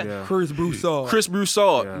know what I'm saying? Yeah. Chris Broussard. Chris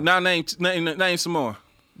Broussard. Yeah. Now name some more.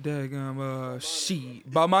 Daggum, shit.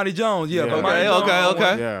 Bomani Jones, yeah. Yeah. Bomani Jones.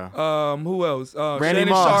 Okay. Yeah. Who else? Randy Shannon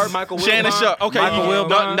Moss. Sharp. Michael Shannon Wilbon. Sharp. Okay, Michael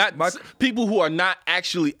Wilbon. not people who are not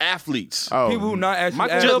actually athletes. Oh. People who not actually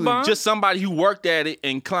Michael athletes. Wilbon. Just somebody who worked at it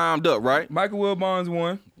and climbed up, right? Michael Wilbon's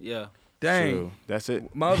one. Yeah. Dang. True. That's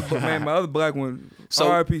it. My other black one. So,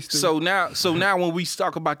 R.I.P. Stu. so now when we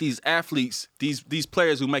talk about these athletes, these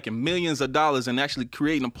players who making millions of dollars and actually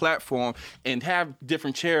creating a platform and have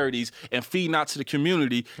different charities and feeding out to the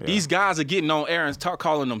community, these guys are getting on air and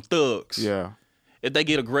calling them thugs. Yeah. If they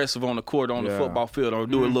get aggressive on the court, on the Yeah. football field, or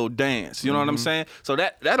do a little dance, you know what I'm saying? So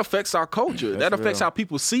that affects our culture. That affects real. how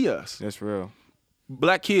people see us. That's real.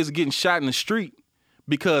 Black kids are getting shot in the street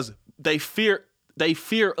because they fear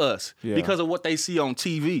us Yeah. because of what they see on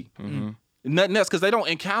TV. Nothing else, because they don't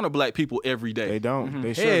encounter black people every day. They don't.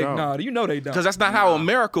 They sure Heck don't. nah, you know they don't. Because that's not how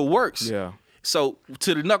America works. Yeah. So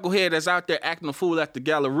to the knucklehead that's out there acting a fool at the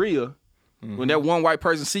Galleria, when that one white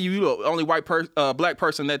person see you, the only black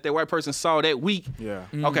person that white person saw that week. Yeah.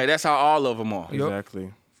 Okay, that's how all of them are.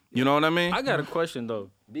 Exactly. You know what I mean? I got a question though,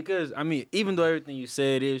 because I mean, even though everything you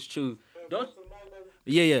said is true,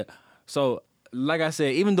 yeah. So, like I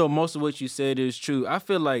said, even though most of what you said is true, I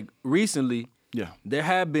feel like recently Yeah. there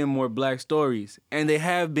have been more black stories, and they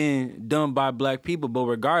have been done by black people. But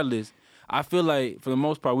regardless, I feel like for the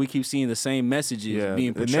most part we keep seeing the same messages Yeah.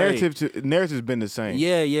 being The portrayed. narrative's been the same.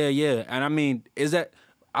 Yeah. And I mean, is that?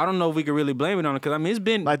 I don't know if we can really blame it on it, because I mean, it's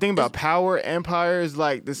been Like, think about power, empire is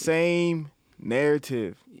like the same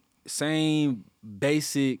narrative. same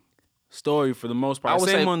basic story for the most part. I would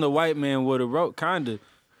Same say- one the white man would have wrote, kind of.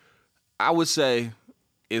 I would say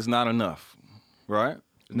it's not enough, right?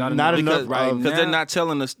 Not enough. enough Right of- Because they're now. not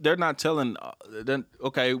telling us. They're not telling.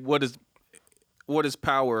 Okay, what is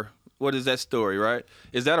power? What is that story? Right?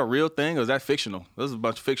 Is that a real thing or is that fictional? Those are a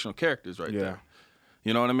bunch of fictional characters right Yeah. there.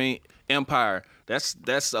 You know what I mean? Empire. That's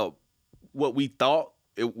what we thought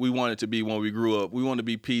we wanted to be when we grew up. We wanted to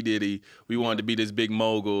be P. Diddy. We wanted to be this big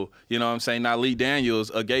mogul. You know what I'm saying? Now Lee Daniels,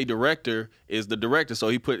 a gay director, is the director, so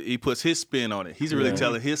he puts his spin on it. He's really Yeah.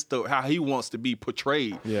 telling his story, how he wants to be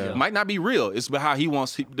portrayed. Yeah. It might not be real. It's about how he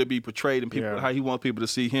wants to be portrayed and people Yeah. how he wants people to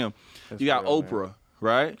see him. That's you got real, Oprah,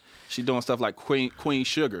 right? She doing stuff like Queen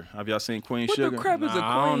Sugar. Have y'all seen Queen Sugar? What the crap is a queen?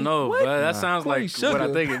 I don't know, What? but that sounds Queen like Sugar. what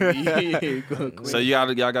I think it be. So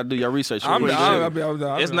y'all got to do your research. Queen Sugar.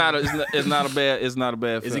 It's not a bad. Is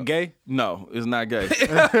film. it gay? No, it's not gay. It's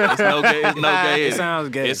no gay. It's no gay. It sounds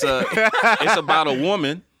gay. It's about a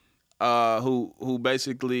woman who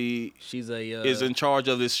basically She's is in charge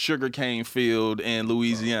of this sugarcane field in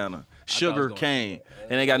Louisiana. Sugar cane.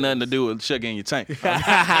 And ain't got nothing to do with sugar in your tank. You know what I'm saying?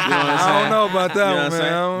 I don't know about that You know one,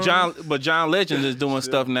 what I'm man. saying? John Legend is doing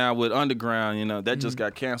stuff now with Underground, you know, that just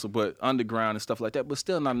got canceled, but Underground and stuff like that, but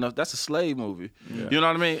still not enough. That's a slave movie. Yeah. You know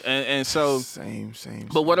what I mean? And so Same.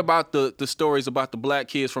 But what about the stories about the black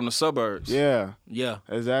kids from the suburbs? Yeah. Yeah.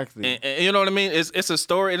 Exactly. And you know what I mean? It's a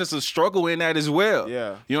story and it's a struggle in that as well.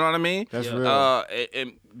 Yeah. You know what I mean? That's Yeah. real.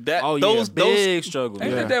 And that Those big struggle.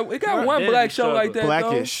 Ain't Yeah. that, it got Right, one big black show struggle. like that,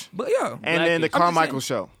 Blackish. though. But yeah. And then the Blackish. Carmichael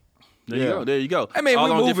show. There you go. I mean, All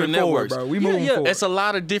we on moving different forward, networks. bro. We moving yeah. forward. It's a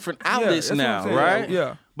lot of different outlets that's what I'm now, saying. right?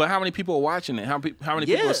 Yeah. But how many people are watching it? How many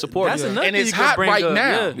people are supporting that's it? another And thing it's you can hot bring right up.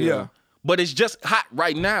 now. Yeah. But it's just hot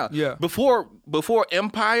right now. Yeah. Before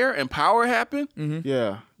Empire and Power happened,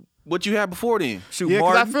 Yeah. what you had before then? Shoot, Yeah,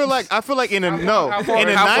 because Martin. I feel like in the how far in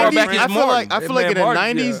the back 90s, is I feel like Martin? in the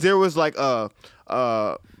Martin, 90s yeah. there was like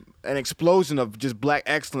an explosion of just black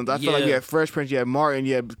excellence. I feel like you Yeah. had Fresh Prince, you had Martin,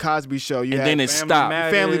 you had Cosby Show, you And had then it stopped.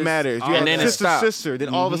 Family Matters. You And had then it Sister stopped. Sister. Then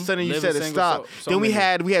all of a sudden you Living said it Single, stopped. so Then we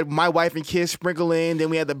many. had My Wife and Kids sprinkle in.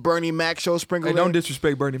 Then we had the Bernie Mac show sprinkle Hey, in. don't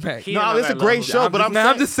disrespect Bernie Mac. He- No, it's a great show, but I'm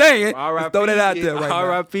I'm just saying. R.I.P. Let's throw that out there right now.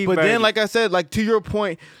 R.I.P. But then, Bernie. like I said, like to your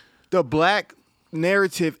point, the black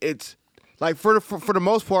narrative, it's like for the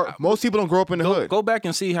most part, most people don't grow up in the hood. Go back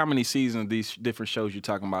and see how many seasons these different shows you're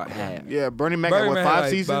talking about had. Yeah, Bernie Mac Bernie had Mac what, had 5 like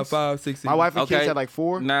seasons? about 5, 6 seasons. My Wife and Kids Okay. had like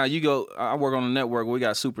 4. Now you go. I work on the network. We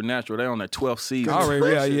got Supernatural. They're on their 12th season. All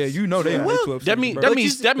right, yeah. You know they on their 12 That means seasons, bro. that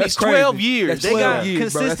means That's crazy. 12 years. That's they 12 got years, bro.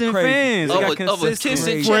 That's consistent crazy. fans. They Of got a consistent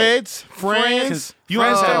consistent Friends. You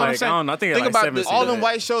Friends understand had what I'm like, saying? I don't know, I think it Think had like about 7 the- seasons. All them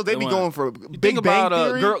white shows, they be They going for Think Big Bang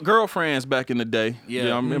about Theory. Girlfriends back in the day. Yeah. You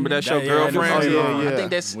know, remember that show, Yeah, Girlfriends? oh, yeah, yeah. I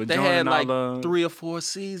think With they John had and like all the- 3 or 4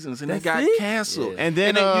 seasons, and they That's got it? canceled. And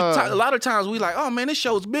then, a lot of times we like, oh man, this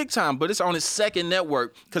show's big time, but it's on its second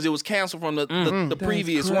network because it was canceled from the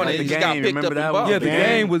previous one. And The it just got Game, picked up remember and that one? bought. Yeah, the Game.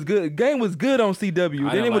 game was good. Game was good on CW. Then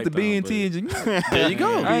didn't it went like to that one, BNT. And There you go.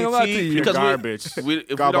 I ain't gonna lie to you. Because Garbage. if we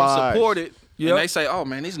don't Garbage. support it, Yep. and they say, oh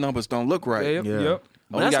man, these numbers don't look right. Yep, Yeah. yep.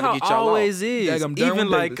 Oh, we That's gotta how get it y'all always off. is. Daggum Derwin Even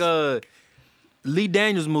like Davis. Lee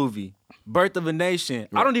Daniels movie, Birth of a Nation.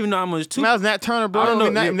 I don't even know how much. Now it's Nat Turner, bro. I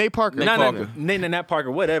don't know. Nate Parker. Nate Not Parker. Nat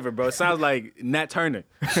Parker, whatever, bro. It sounds like Nat Turner.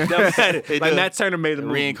 Doesn't matter. It Like does. Nat Turner made the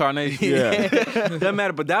movie. Reincarnation. Yeah. Doesn't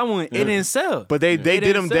matter. But that one, it didn't sell. But they did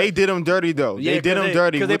didn't him. sell. They did him dirty though. Yeah, They did 'cause him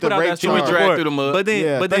dirty 'cause they with the put out rape that story charge. dragged through the mud. But then,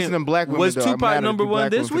 Yeah, but especially then them black women, was though. I'm Tupac mad at number the 1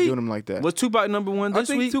 black this women for week? doing them like that. Was Tupac number 1 I this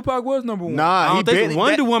think week? Tupac was number 1. Nah, I he don't think barely-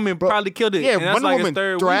 Wonder that- Woman bro, probably killed it. Yeah, and that's Wonder like Woman his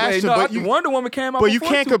third thrashed week. it, No, but you- Wonder Woman came out But you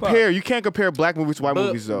before can't Tupac. compare. You can't compare black movies to white But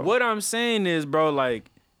movies though. what I'm saying is, bro,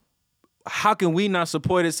 like, how can we not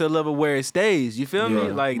support it to a level where it stays? You feel me?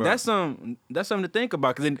 Yeah, Like right. that's something to think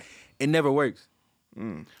about because it never works. It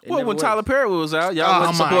Well, never when works. Tyler Perry was out, y'all Oh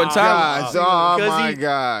wasn't my supporting Tyler. gosh! Oh 'Cause my he-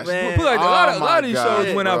 gosh! Man, I feel like a Oh lot of my these God,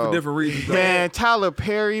 shows went out bro. for different reasons. Man, Tyler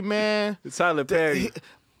Perry, man. Tyler Perry.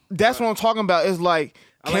 That's what I'm talking about. Is like,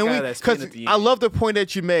 I can like we? how that spin Because at the I end. love the point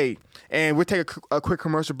that you made, and we'll take a quick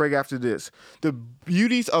commercial break after this. The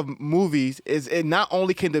beauties of movies is it not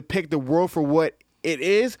only can depict the world for what it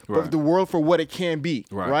is, but Right. the world for what it can be,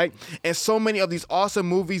 Right. right? And so many of these awesome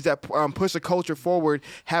movies that push the culture forward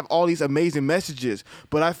have all these amazing messages.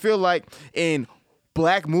 But I feel like in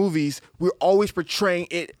black movies, we're always portraying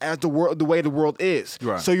it as the world, the way the world is.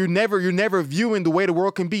 Right. So you're never viewing the way the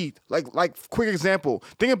world can be. Like quick example,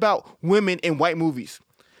 think about women in white movies.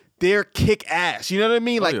 They're kick ass. You know what I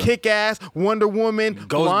mean? Like yeah. kick ass, Wonder Woman,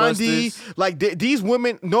 Blondie. Ghostbusters. Like these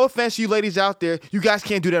women, no offense to you ladies out there, you guys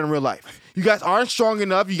can't do that in real life. You guys aren't strong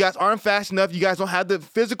enough. You guys aren't fast enough. You guys don't have the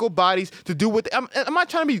physical bodies to do what. I'm not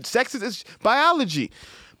trying to be sexist. It's biology.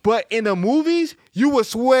 But in the movies, you would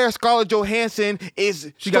swear Scarlett Johansson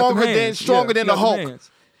is She got them stronger hands. than Yeah, the she got them Hulk.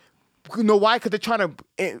 hands. You know why? Because they're trying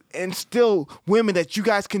to instill women that you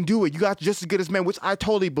guys can do it. You guys are just as good as men, which I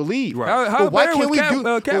totally believe. Right. How But why Perry can't was we do?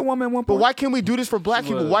 Catwoman at one But point? why can't we do this for black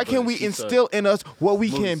people? was, Why but can't we she instill in us what we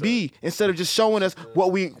Movie can sucked. be instead of just showing us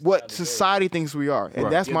what society thinks we are? And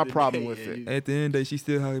Right. that's my problem with it. At the end of the day, she's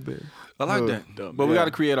still Halle Berry. I like Good. that, but we got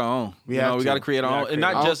to create our own. We You have know, we to. got to create our We own, gotta and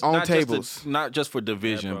create not our just own not tables. just not just for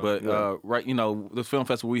division, bro. but right. You know, the film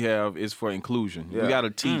festival we have is for inclusion. Yeah. We got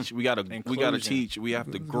to teach. We got to Inclusion. teach. We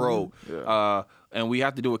have to grow. And we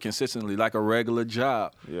have to do it consistently, like a regular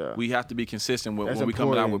job. Yeah. We have to be consistent That's when we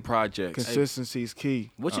coming out important. with projects. Consistency is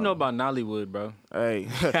key. What you know about Nollywood, bro? Hey.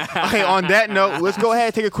 Hey, on that note, let's go ahead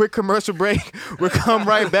and take a quick commercial break. We'll come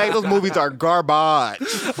right back. Those movies are garbage.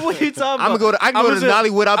 What you talking I'm about? I can go to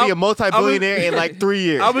Nollywood. I'll be a multi-billionaire in like 3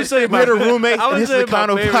 years. I would say We're the roommates. I and would this say is the my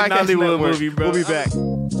Condo favorite Podcast Nollywood Network. movie, bro. We'll be back.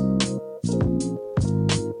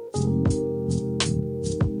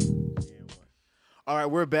 All right,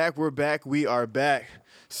 we're back. We are back.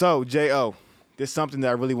 So, J.O., there's something that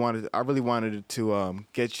I really wanted to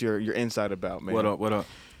get your insight about, man. What up?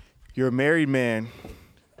 You're a married man.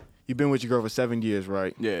 You've been with your girl for 7 years,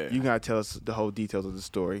 right? Yeah. You gotta tell us the whole details of the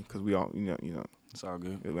story, because we all, you know, It's all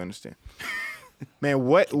good. we understand. Man,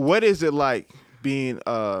 what is it like being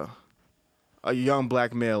a young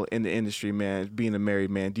black male in the industry, man? Being a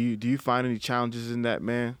married man, do you find any challenges in that,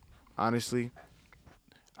 man? Honestly.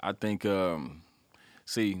 I think,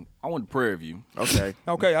 see, I went to Prairie View. Okay.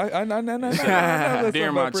 Okay, I know.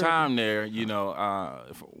 During my time there, you know,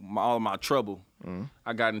 all of my trouble, Mm-hmm.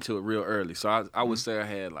 I got into it real early. So I would say I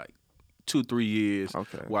had like 2-3 years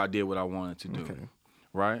where I did what I wanted to do,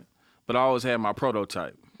 right? But I always had my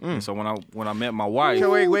prototype. And so when I met my wife,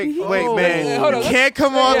 Okay, wait, man. hold on. You can't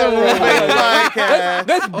come on the roommate podcast.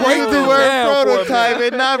 Let's break Use the this word down for a prototype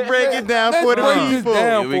and not break it down for the break this people.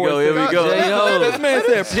 down. here we go. This man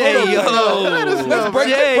said J.O. Let's break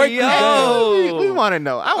this down. We want to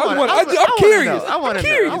know. I'm curious. I want to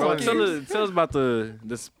curious. know. Tell us about the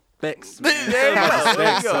specs.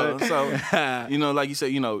 There you go. So, you know, like you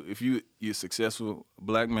said, you know, if you're a successful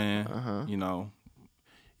black man, you know,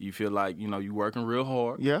 you feel like, you know, you working real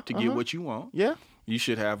hard to get what you want. Yeah. You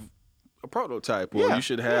should have a prototype, or you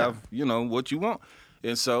should have, you know, what you want.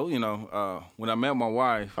 And so, you know, when I met my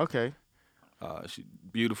wife, Okay. she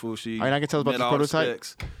beautiful. She All right, I can tell us about met the all prototype?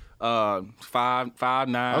 specs.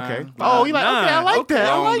 5'9". Okay. Oh, you like? Okay, I like that.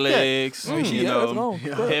 I Long like that. legs, you know, long.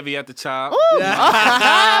 heavy at the top. Boy,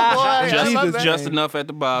 Just enough at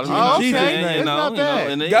the bottom. Oh, You know what I'm okay. saying? It's You know, not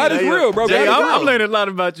bad. and then, God is real, bro. Jay, God is real. I'm learning a lot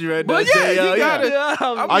about you right now. But yeah, J.O. you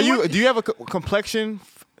gotta. Do you have a complexion?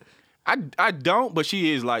 I don't, but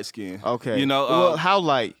she is light skinned. Okay. You know, well, how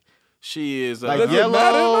light? she is Like Does it yellow?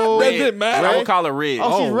 matter? Does it matter? I would call her red.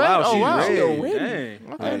 Oh, she's red? Wow, Oh, she's wow. red. She already. Dang.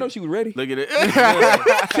 I didn't know she was ready. Look at it.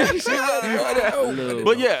 Little-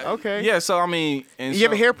 But yeah, Okay. yeah. So I mean, and You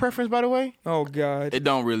have a so- hair preference, by the way? Oh God. It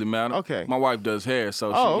don't really matter. Okay. My wife does hair,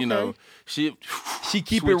 so Oh, she, you know, okay. she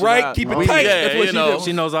Keep switch it right, out. keep it Oh, tight. yeah, That's what you she know. do.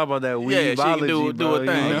 She knows all about that Yeah, she can weebology, do a bro,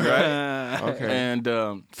 thing, you know? right? Okay. And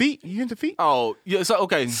Feet? You into feet? oh yeah, so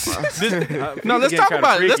okay. No, let's getting talk kinda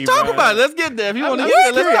about it. Let's freaky, talk bro. about it. Let's get there. If you want to I'm get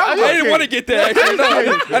there, let's curious. talk I about it. didn't want to get that. Actually, no,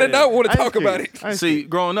 I did not want to talk about it. See,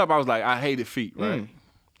 growing up, I was like, I hated feet, right?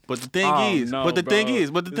 But the thing But the thing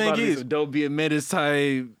is, don't be a menace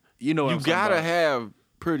type. You know, what you I'm talking gotta about. have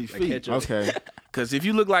pretty feet. ketchup. Okay. Cause if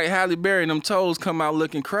you look like Halle Berry, them toes come out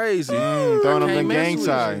looking crazy. Throwing them can't the mess gang with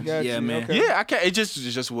sign. Got Yeah, you, man. okay. Yeah, I can't. It's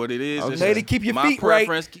just what it is. Okay. It's Lady, just keep your my feet right.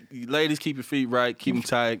 preference. Ladies, keep your feet right. Keep them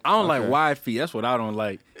tight. I don't Okay. like wide feet. That's what I don't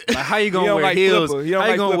like. Like, how you gonna You don't wear like heels? flipper. You don't How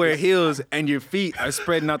you like gonna wear flippers. heels and your feet are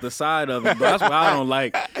spreading out the side of it? Bro? That's what I don't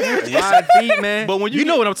like. Wide feet, man. But when you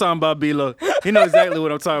know what I'm talking about, B-Lo. You know exactly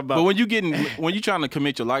what I'm talking about. But when you trying to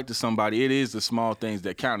commit your life to somebody, it is the small things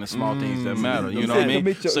that count, the small things that matter. You know what I mean?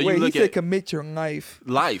 He said commit your life.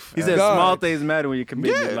 Life. he said God. small things matter when you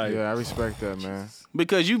commit your life. Yeah, I respect that, man.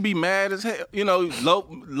 Because you be mad as hell, you know,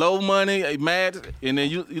 low money, mad, and then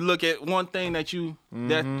you look at one thing that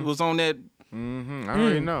was on that, I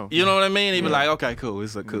already know. you know what I mean? You be like, okay, cool,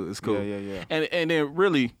 it's cool. Yeah. And then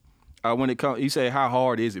really, when it comes, you say how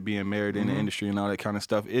hard is it being married in the industry and all that kind of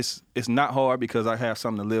stuff? It's not hard because I have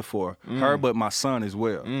something to live for her, but my son as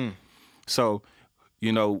well. So,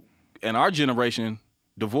 you know, in our generation,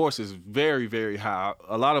 divorce is very, very high.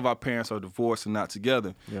 A lot of our parents are divorced and not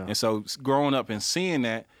together. Yeah. And so growing up and seeing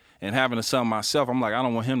that and having a son myself, I'm like, I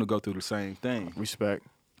don't want him to go through the same thing. Respect.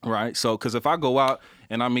 Right? So, because if I go out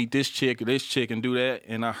and I meet this chick and do that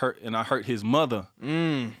and I hurt his mother,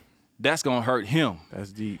 that's going to hurt him.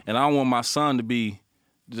 That's deep. And I don't want my son to be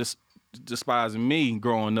just despising me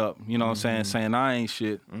growing up, you know what I'm saying I ain't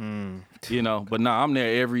shit. You know, but nah, I'm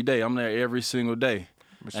there every day. I'm there every single day.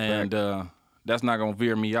 Respect. And that's not gonna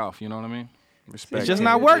veer me off, you know what I mean? Respect. It's just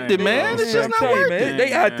not worth it, man. It's just not worth man. it.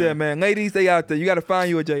 They out there, man. Ladies, they out there. You got to find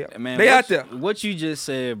you a J. Man, They out there. What you just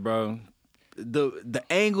said, bro. The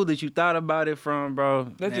angle that you thought about it from, bro.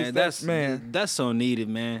 That's so needed,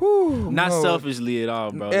 man. Whew, Not no. selfishly at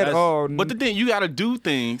all, bro. At That's- all. But the thing, you gotta do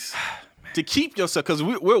things to keep yourself, because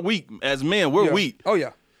we're weak as men. We're Yeah. weak. Oh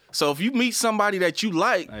yeah. So if you meet somebody that you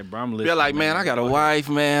like, Hey, bro, I'm they're listening, like, man, I got a wife,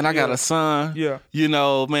 man, I got a son. Yeah. You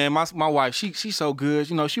know, man, my wife, she's so good.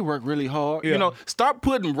 You know, she worked really hard. Yeah. You know, start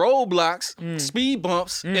putting roadblocks, speed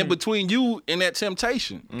bumps in between you and that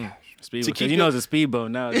temptation. Speed To bump, keep 'cause you know it's a speed bump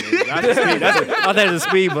nowadays. I thought it was a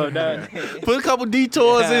speed bump now. Put a couple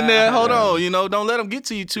detours in there. Hold on, you know, don't let them get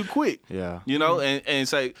to you too quick. Yeah. You know, and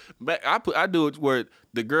say, I do it where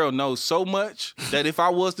the girl knows so much that if I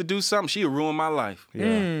was to do something, she'd ruin my life.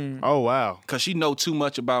 Yeah. Oh wow. Cause she know too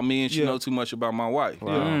much about me and she know too much about my wife.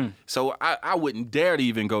 So I wouldn't dare to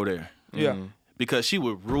even go there. Yeah. Because she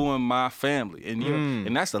would ruin my family, and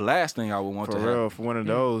and that's the last thing I would want For to real, have. for one of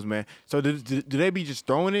those, man. So do they be just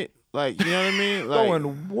throwing it? Like, you know what I mean? Like,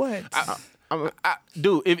 Going what?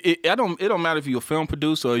 Dude, it don't matter if you're a film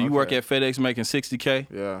producer or you work at FedEx making $60K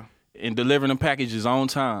yeah. and delivering them packages on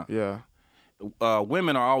time. Yeah.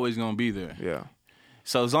 Women are always gonna be there. Yeah.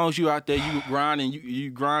 So as long as you out there, you grinding,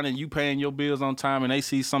 you paying your bills on time, and they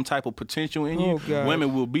see some type of potential in you, God.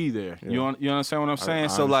 women will be there. Yeah. You understand what I'm saying? I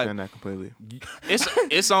So like, understand that completely.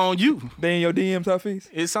 it's on you. They in your DMs, Hafeez?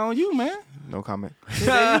 It's on you, man. No comment.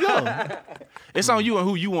 There you go. It's on you and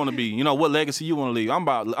who you want to be. You know what legacy you want to leave.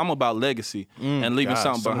 I'm about legacy and leaving God,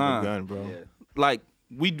 something son of a behind. gun, bro. Like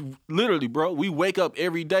we literally, bro, we wake up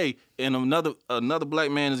every day and another black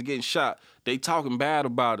man is getting shot. They talking bad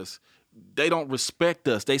about us. They don't respect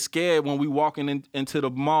us. They scared when we walking into the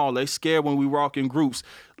mall. They scared when we walk in groups.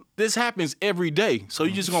 This happens every day. So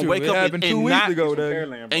you just gonna wake up happened and 2 weeks not, ago,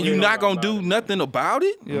 Dad. and you're not gonna do nothing about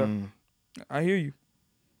it. Yeah. I hear you.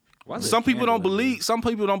 Some people don't believe. Some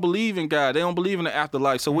people don't believe in God. They don't believe in the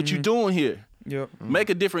afterlife. So what you doing here? Yep.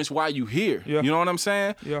 Make a difference while you here. Yeah. You know what I'm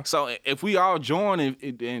saying? Yeah. So if we all join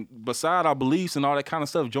and beside our beliefs and all that kind of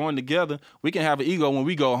stuff, join together, we can have an ego when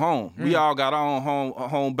we go home. We all got our own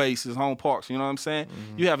home bases, home parks. You know what I'm saying?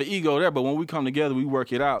 You have an ego there, but when we come together, we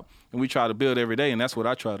work it out and we try to build every day, and that's what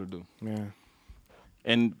I try to do.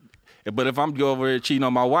 Yeah. But if I'm go over here cheating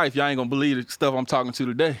on my wife, y'all ain't gonna believe the stuff I'm talking to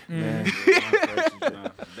today.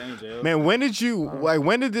 Man, when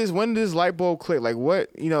did this light bulb click? Like what,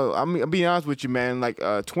 I'm being honest with you, man, like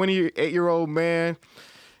a 28-year-old man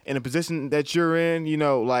in a position that you're in,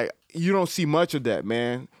 like you don't see much of that,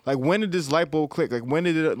 man. Like when did this light bulb click? Like when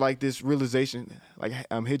did it, like this realization like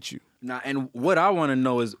hit you? Nah, and what I want to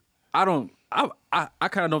know is I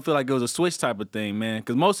kind of don't feel like it was a switch type of thing, man.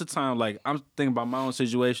 Because most of the time, like I'm thinking about my own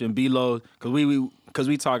situation, B-Lo, because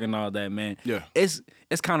we talking all that, man. Yeah. It's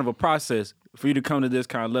kind of a process for you to come to this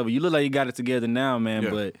kind of level. You look like you got it together now, man. Yeah.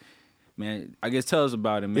 But man, I guess tell us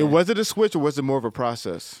about it, man. Was it a switch or was it more of a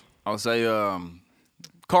process? I'll say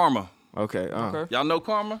Karma. Okay. Y'all know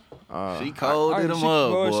Karma? She cold in the She-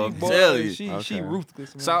 mug, boy, boy. Tell you. She Okay.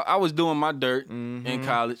 ruthless. Man. So I was doing my dirt in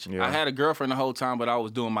college. Yeah. I had a girlfriend the whole time, but I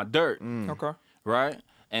was doing my dirt, Okay. right?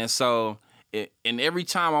 And so, and every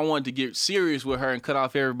time I wanted to get serious with her and cut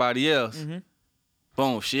off everybody else,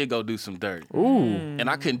 boom, she'd go do some dirt. Ooh. And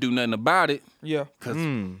I couldn't do nothing about it Yeah. because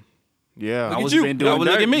Yeah. I at was you. been that doing was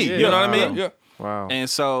look dirt. at me. Yeah. You know what I Yeah. mean? Yeah. Wow. And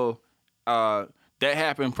so that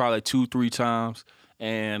happened probably 2-3 times,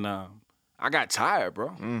 and I got tired,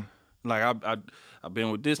 bro. Like I've been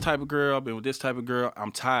with this type of girl. I've been with this type of girl.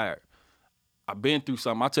 I'm tired. I've been through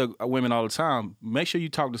something. I tell women all the time, make sure you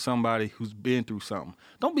talk to somebody who's been through something.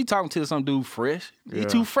 Don't be talking to some dude fresh. He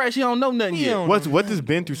too fresh. He don't know nothing yet. What does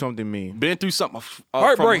been through something mean? Been through something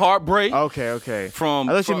Heartbreak. from heartbreak. Okay. From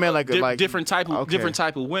I thought you meant like different type of okay. different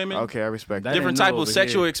type of women. Okay, I respect that. Different didn't type know of over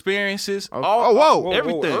sexual here. experiences. Oh, whoa.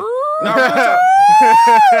 Everything.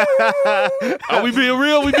 Are we being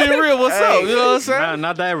real? We being real. What's up? You know what I'm saying? Nah,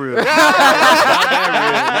 not that real.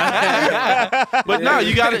 But no,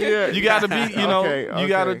 you gotta be, Okay.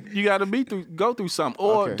 you gotta go through something,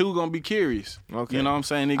 or Okay. dude gonna be curious. Okay. You know what I'm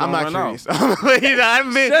saying? He I'm gonna not run curious. off. I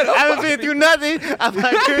haven't been through nothing. I'm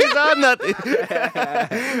not curious about nothing.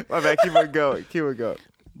 My bad. Keep it going.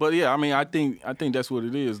 But yeah, I mean, I think that's what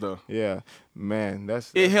it is, though. Yeah, man.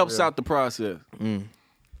 That's It helps real. out the process.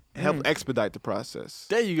 Help expedite the process.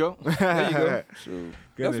 There you go. There you go.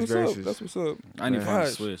 Goodness That's what's gracious. up. That's what's up. I need to find a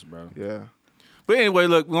Gosh. switch, bro. Yeah. But anyway,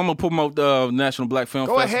 look, I'm gonna promote the National Black Film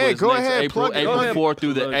Go Festival. ahead, It's go next ahead, April, plug it, April go ahead. 4th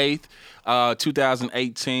through the 8th,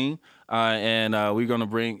 2018. And we're gonna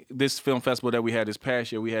bring this film festival that we had this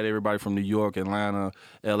past year. We had everybody from New York, Atlanta,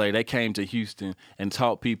 LA. They came to Houston and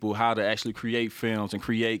taught people how to actually create films and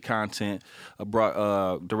create content.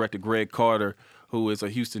 Director Greg Carter, who is a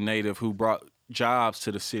Houston native, who brought jobs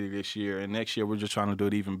to the city this year, and next year we're just trying to do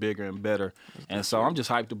it even bigger and better. And so I'm just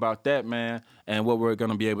hyped about that, man, and what we're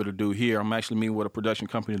going to be able to do here. I'm actually meeting with a production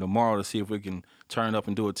company tomorrow to see if we can turn up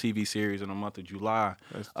and do a TV series in the month of July.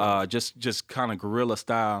 Just kind of guerrilla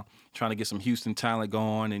style, trying to get some Houston talent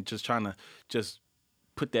going and just trying to just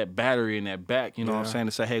put that battery in that back, you know what I'm saying,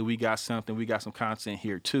 to say, hey, we got something, we got some content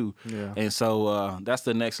here too. Yeah. And so that's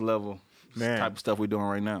the next level. Type of stuff we're doing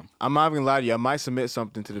right now. I'm not even gonna lie to you. I might submit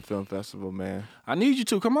something to the film festival, man. I need you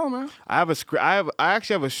to. Come on, man. I have a script. I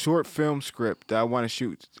actually have a short film script that I want to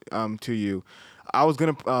shoot to you. I was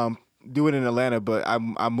gonna do it in Atlanta, but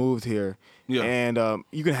I moved here. Yeah. And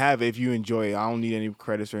you can have it if you enjoy it. I don't need any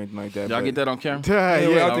credits or anything like that. Y'all get that on camera? Yeah.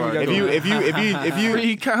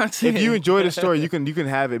 Free content. If you enjoy the story, you can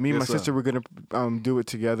have it. Me and my sister were gonna do it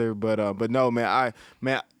together, but no, man.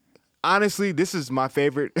 Honestly, this is my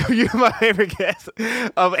favorite. You're my favorite guest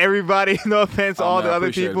of everybody. No offense to all the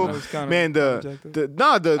other people. Man,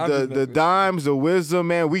 the dimes, the wisdom,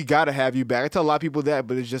 man. We gotta have you back. I tell a lot of people that,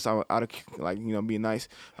 but it's just out of being nice.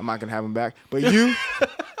 I'm not gonna have him back. But you,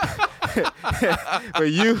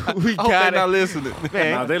 we gotta. They're not listening.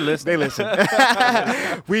 Man, no, they listen. They listen.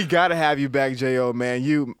 We gotta have you back, Jo,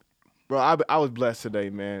 man. Bro, I was blessed today,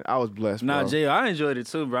 man. I was blessed. Nah, bro. Jo, I enjoyed it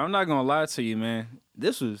too, bro. I'm not gonna lie to you, man.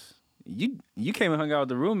 This was. You came and hung out with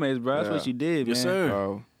the roommates, bro. That's what you did, man. Yes, sir.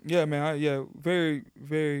 Bro. Yeah, man. Very,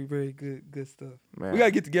 very, very good stuff. Man. We gotta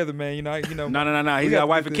get together, man. You know. No. He got a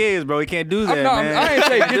wife and kids, bro. He can't do that, man. I ain't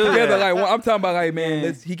saying get together. Like I'm talking about, like,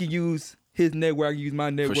 man. He can use his network. I can use my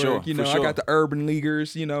network. For sure. I got the urban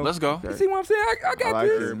leaguers. Let's go. You see what I'm saying? I got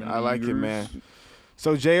this. I like it, man.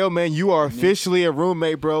 So, Jo, man, you are officially a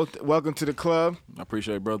roommate, bro. Welcome to the club. I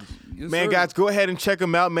appreciate it, brothers. Yes, man, sir. Guys, go ahead and check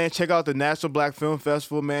them out, man. Check out the National Black Film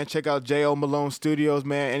Festival, man. Check out J.O. Malone Studios,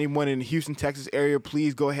 man. Anyone in the Houston, Texas area,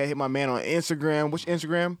 please go ahead, hit my man on Instagram. Which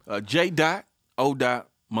Instagram?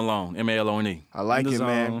 J.O.Malone, M-A-L-O-N-E. I like it,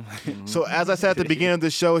 man. So, as I said at the beginning of the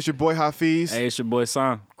show, it's your boy Hafeez. Hey, it's your boy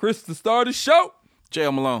Sam. Chris, the star of the show.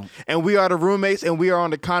 J.O. Malone. And we are the roommates, and we are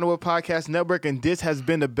on the Conduit Podcast Network, and this has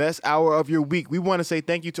been the best hour of your week. We want to say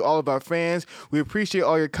thank you to all of our fans. We appreciate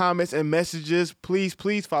all your comments and messages. Please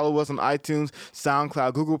follow us on iTunes,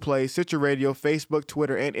 SoundCloud, Google Play, Stitcher Radio, Facebook,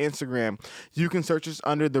 Twitter, and Instagram. You can search us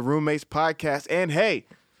under the Roommates Podcast. And hey,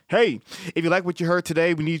 if you like what you heard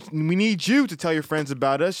today, we need you to tell your friends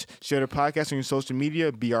about us. Share the podcast on your social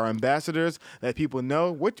media. Be our ambassadors. Let people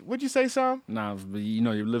know. What'd you say, Sam? Nah, but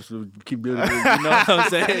your lips will keep building. You know what I'm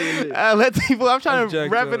saying? Let people. I'm trying to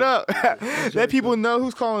wrap it up. Let people know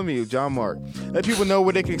who's calling me. John Mark. Let people know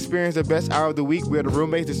where they can experience the best hour of the week. We are the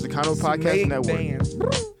roommates. This is the Conduit Podcast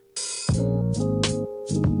Network.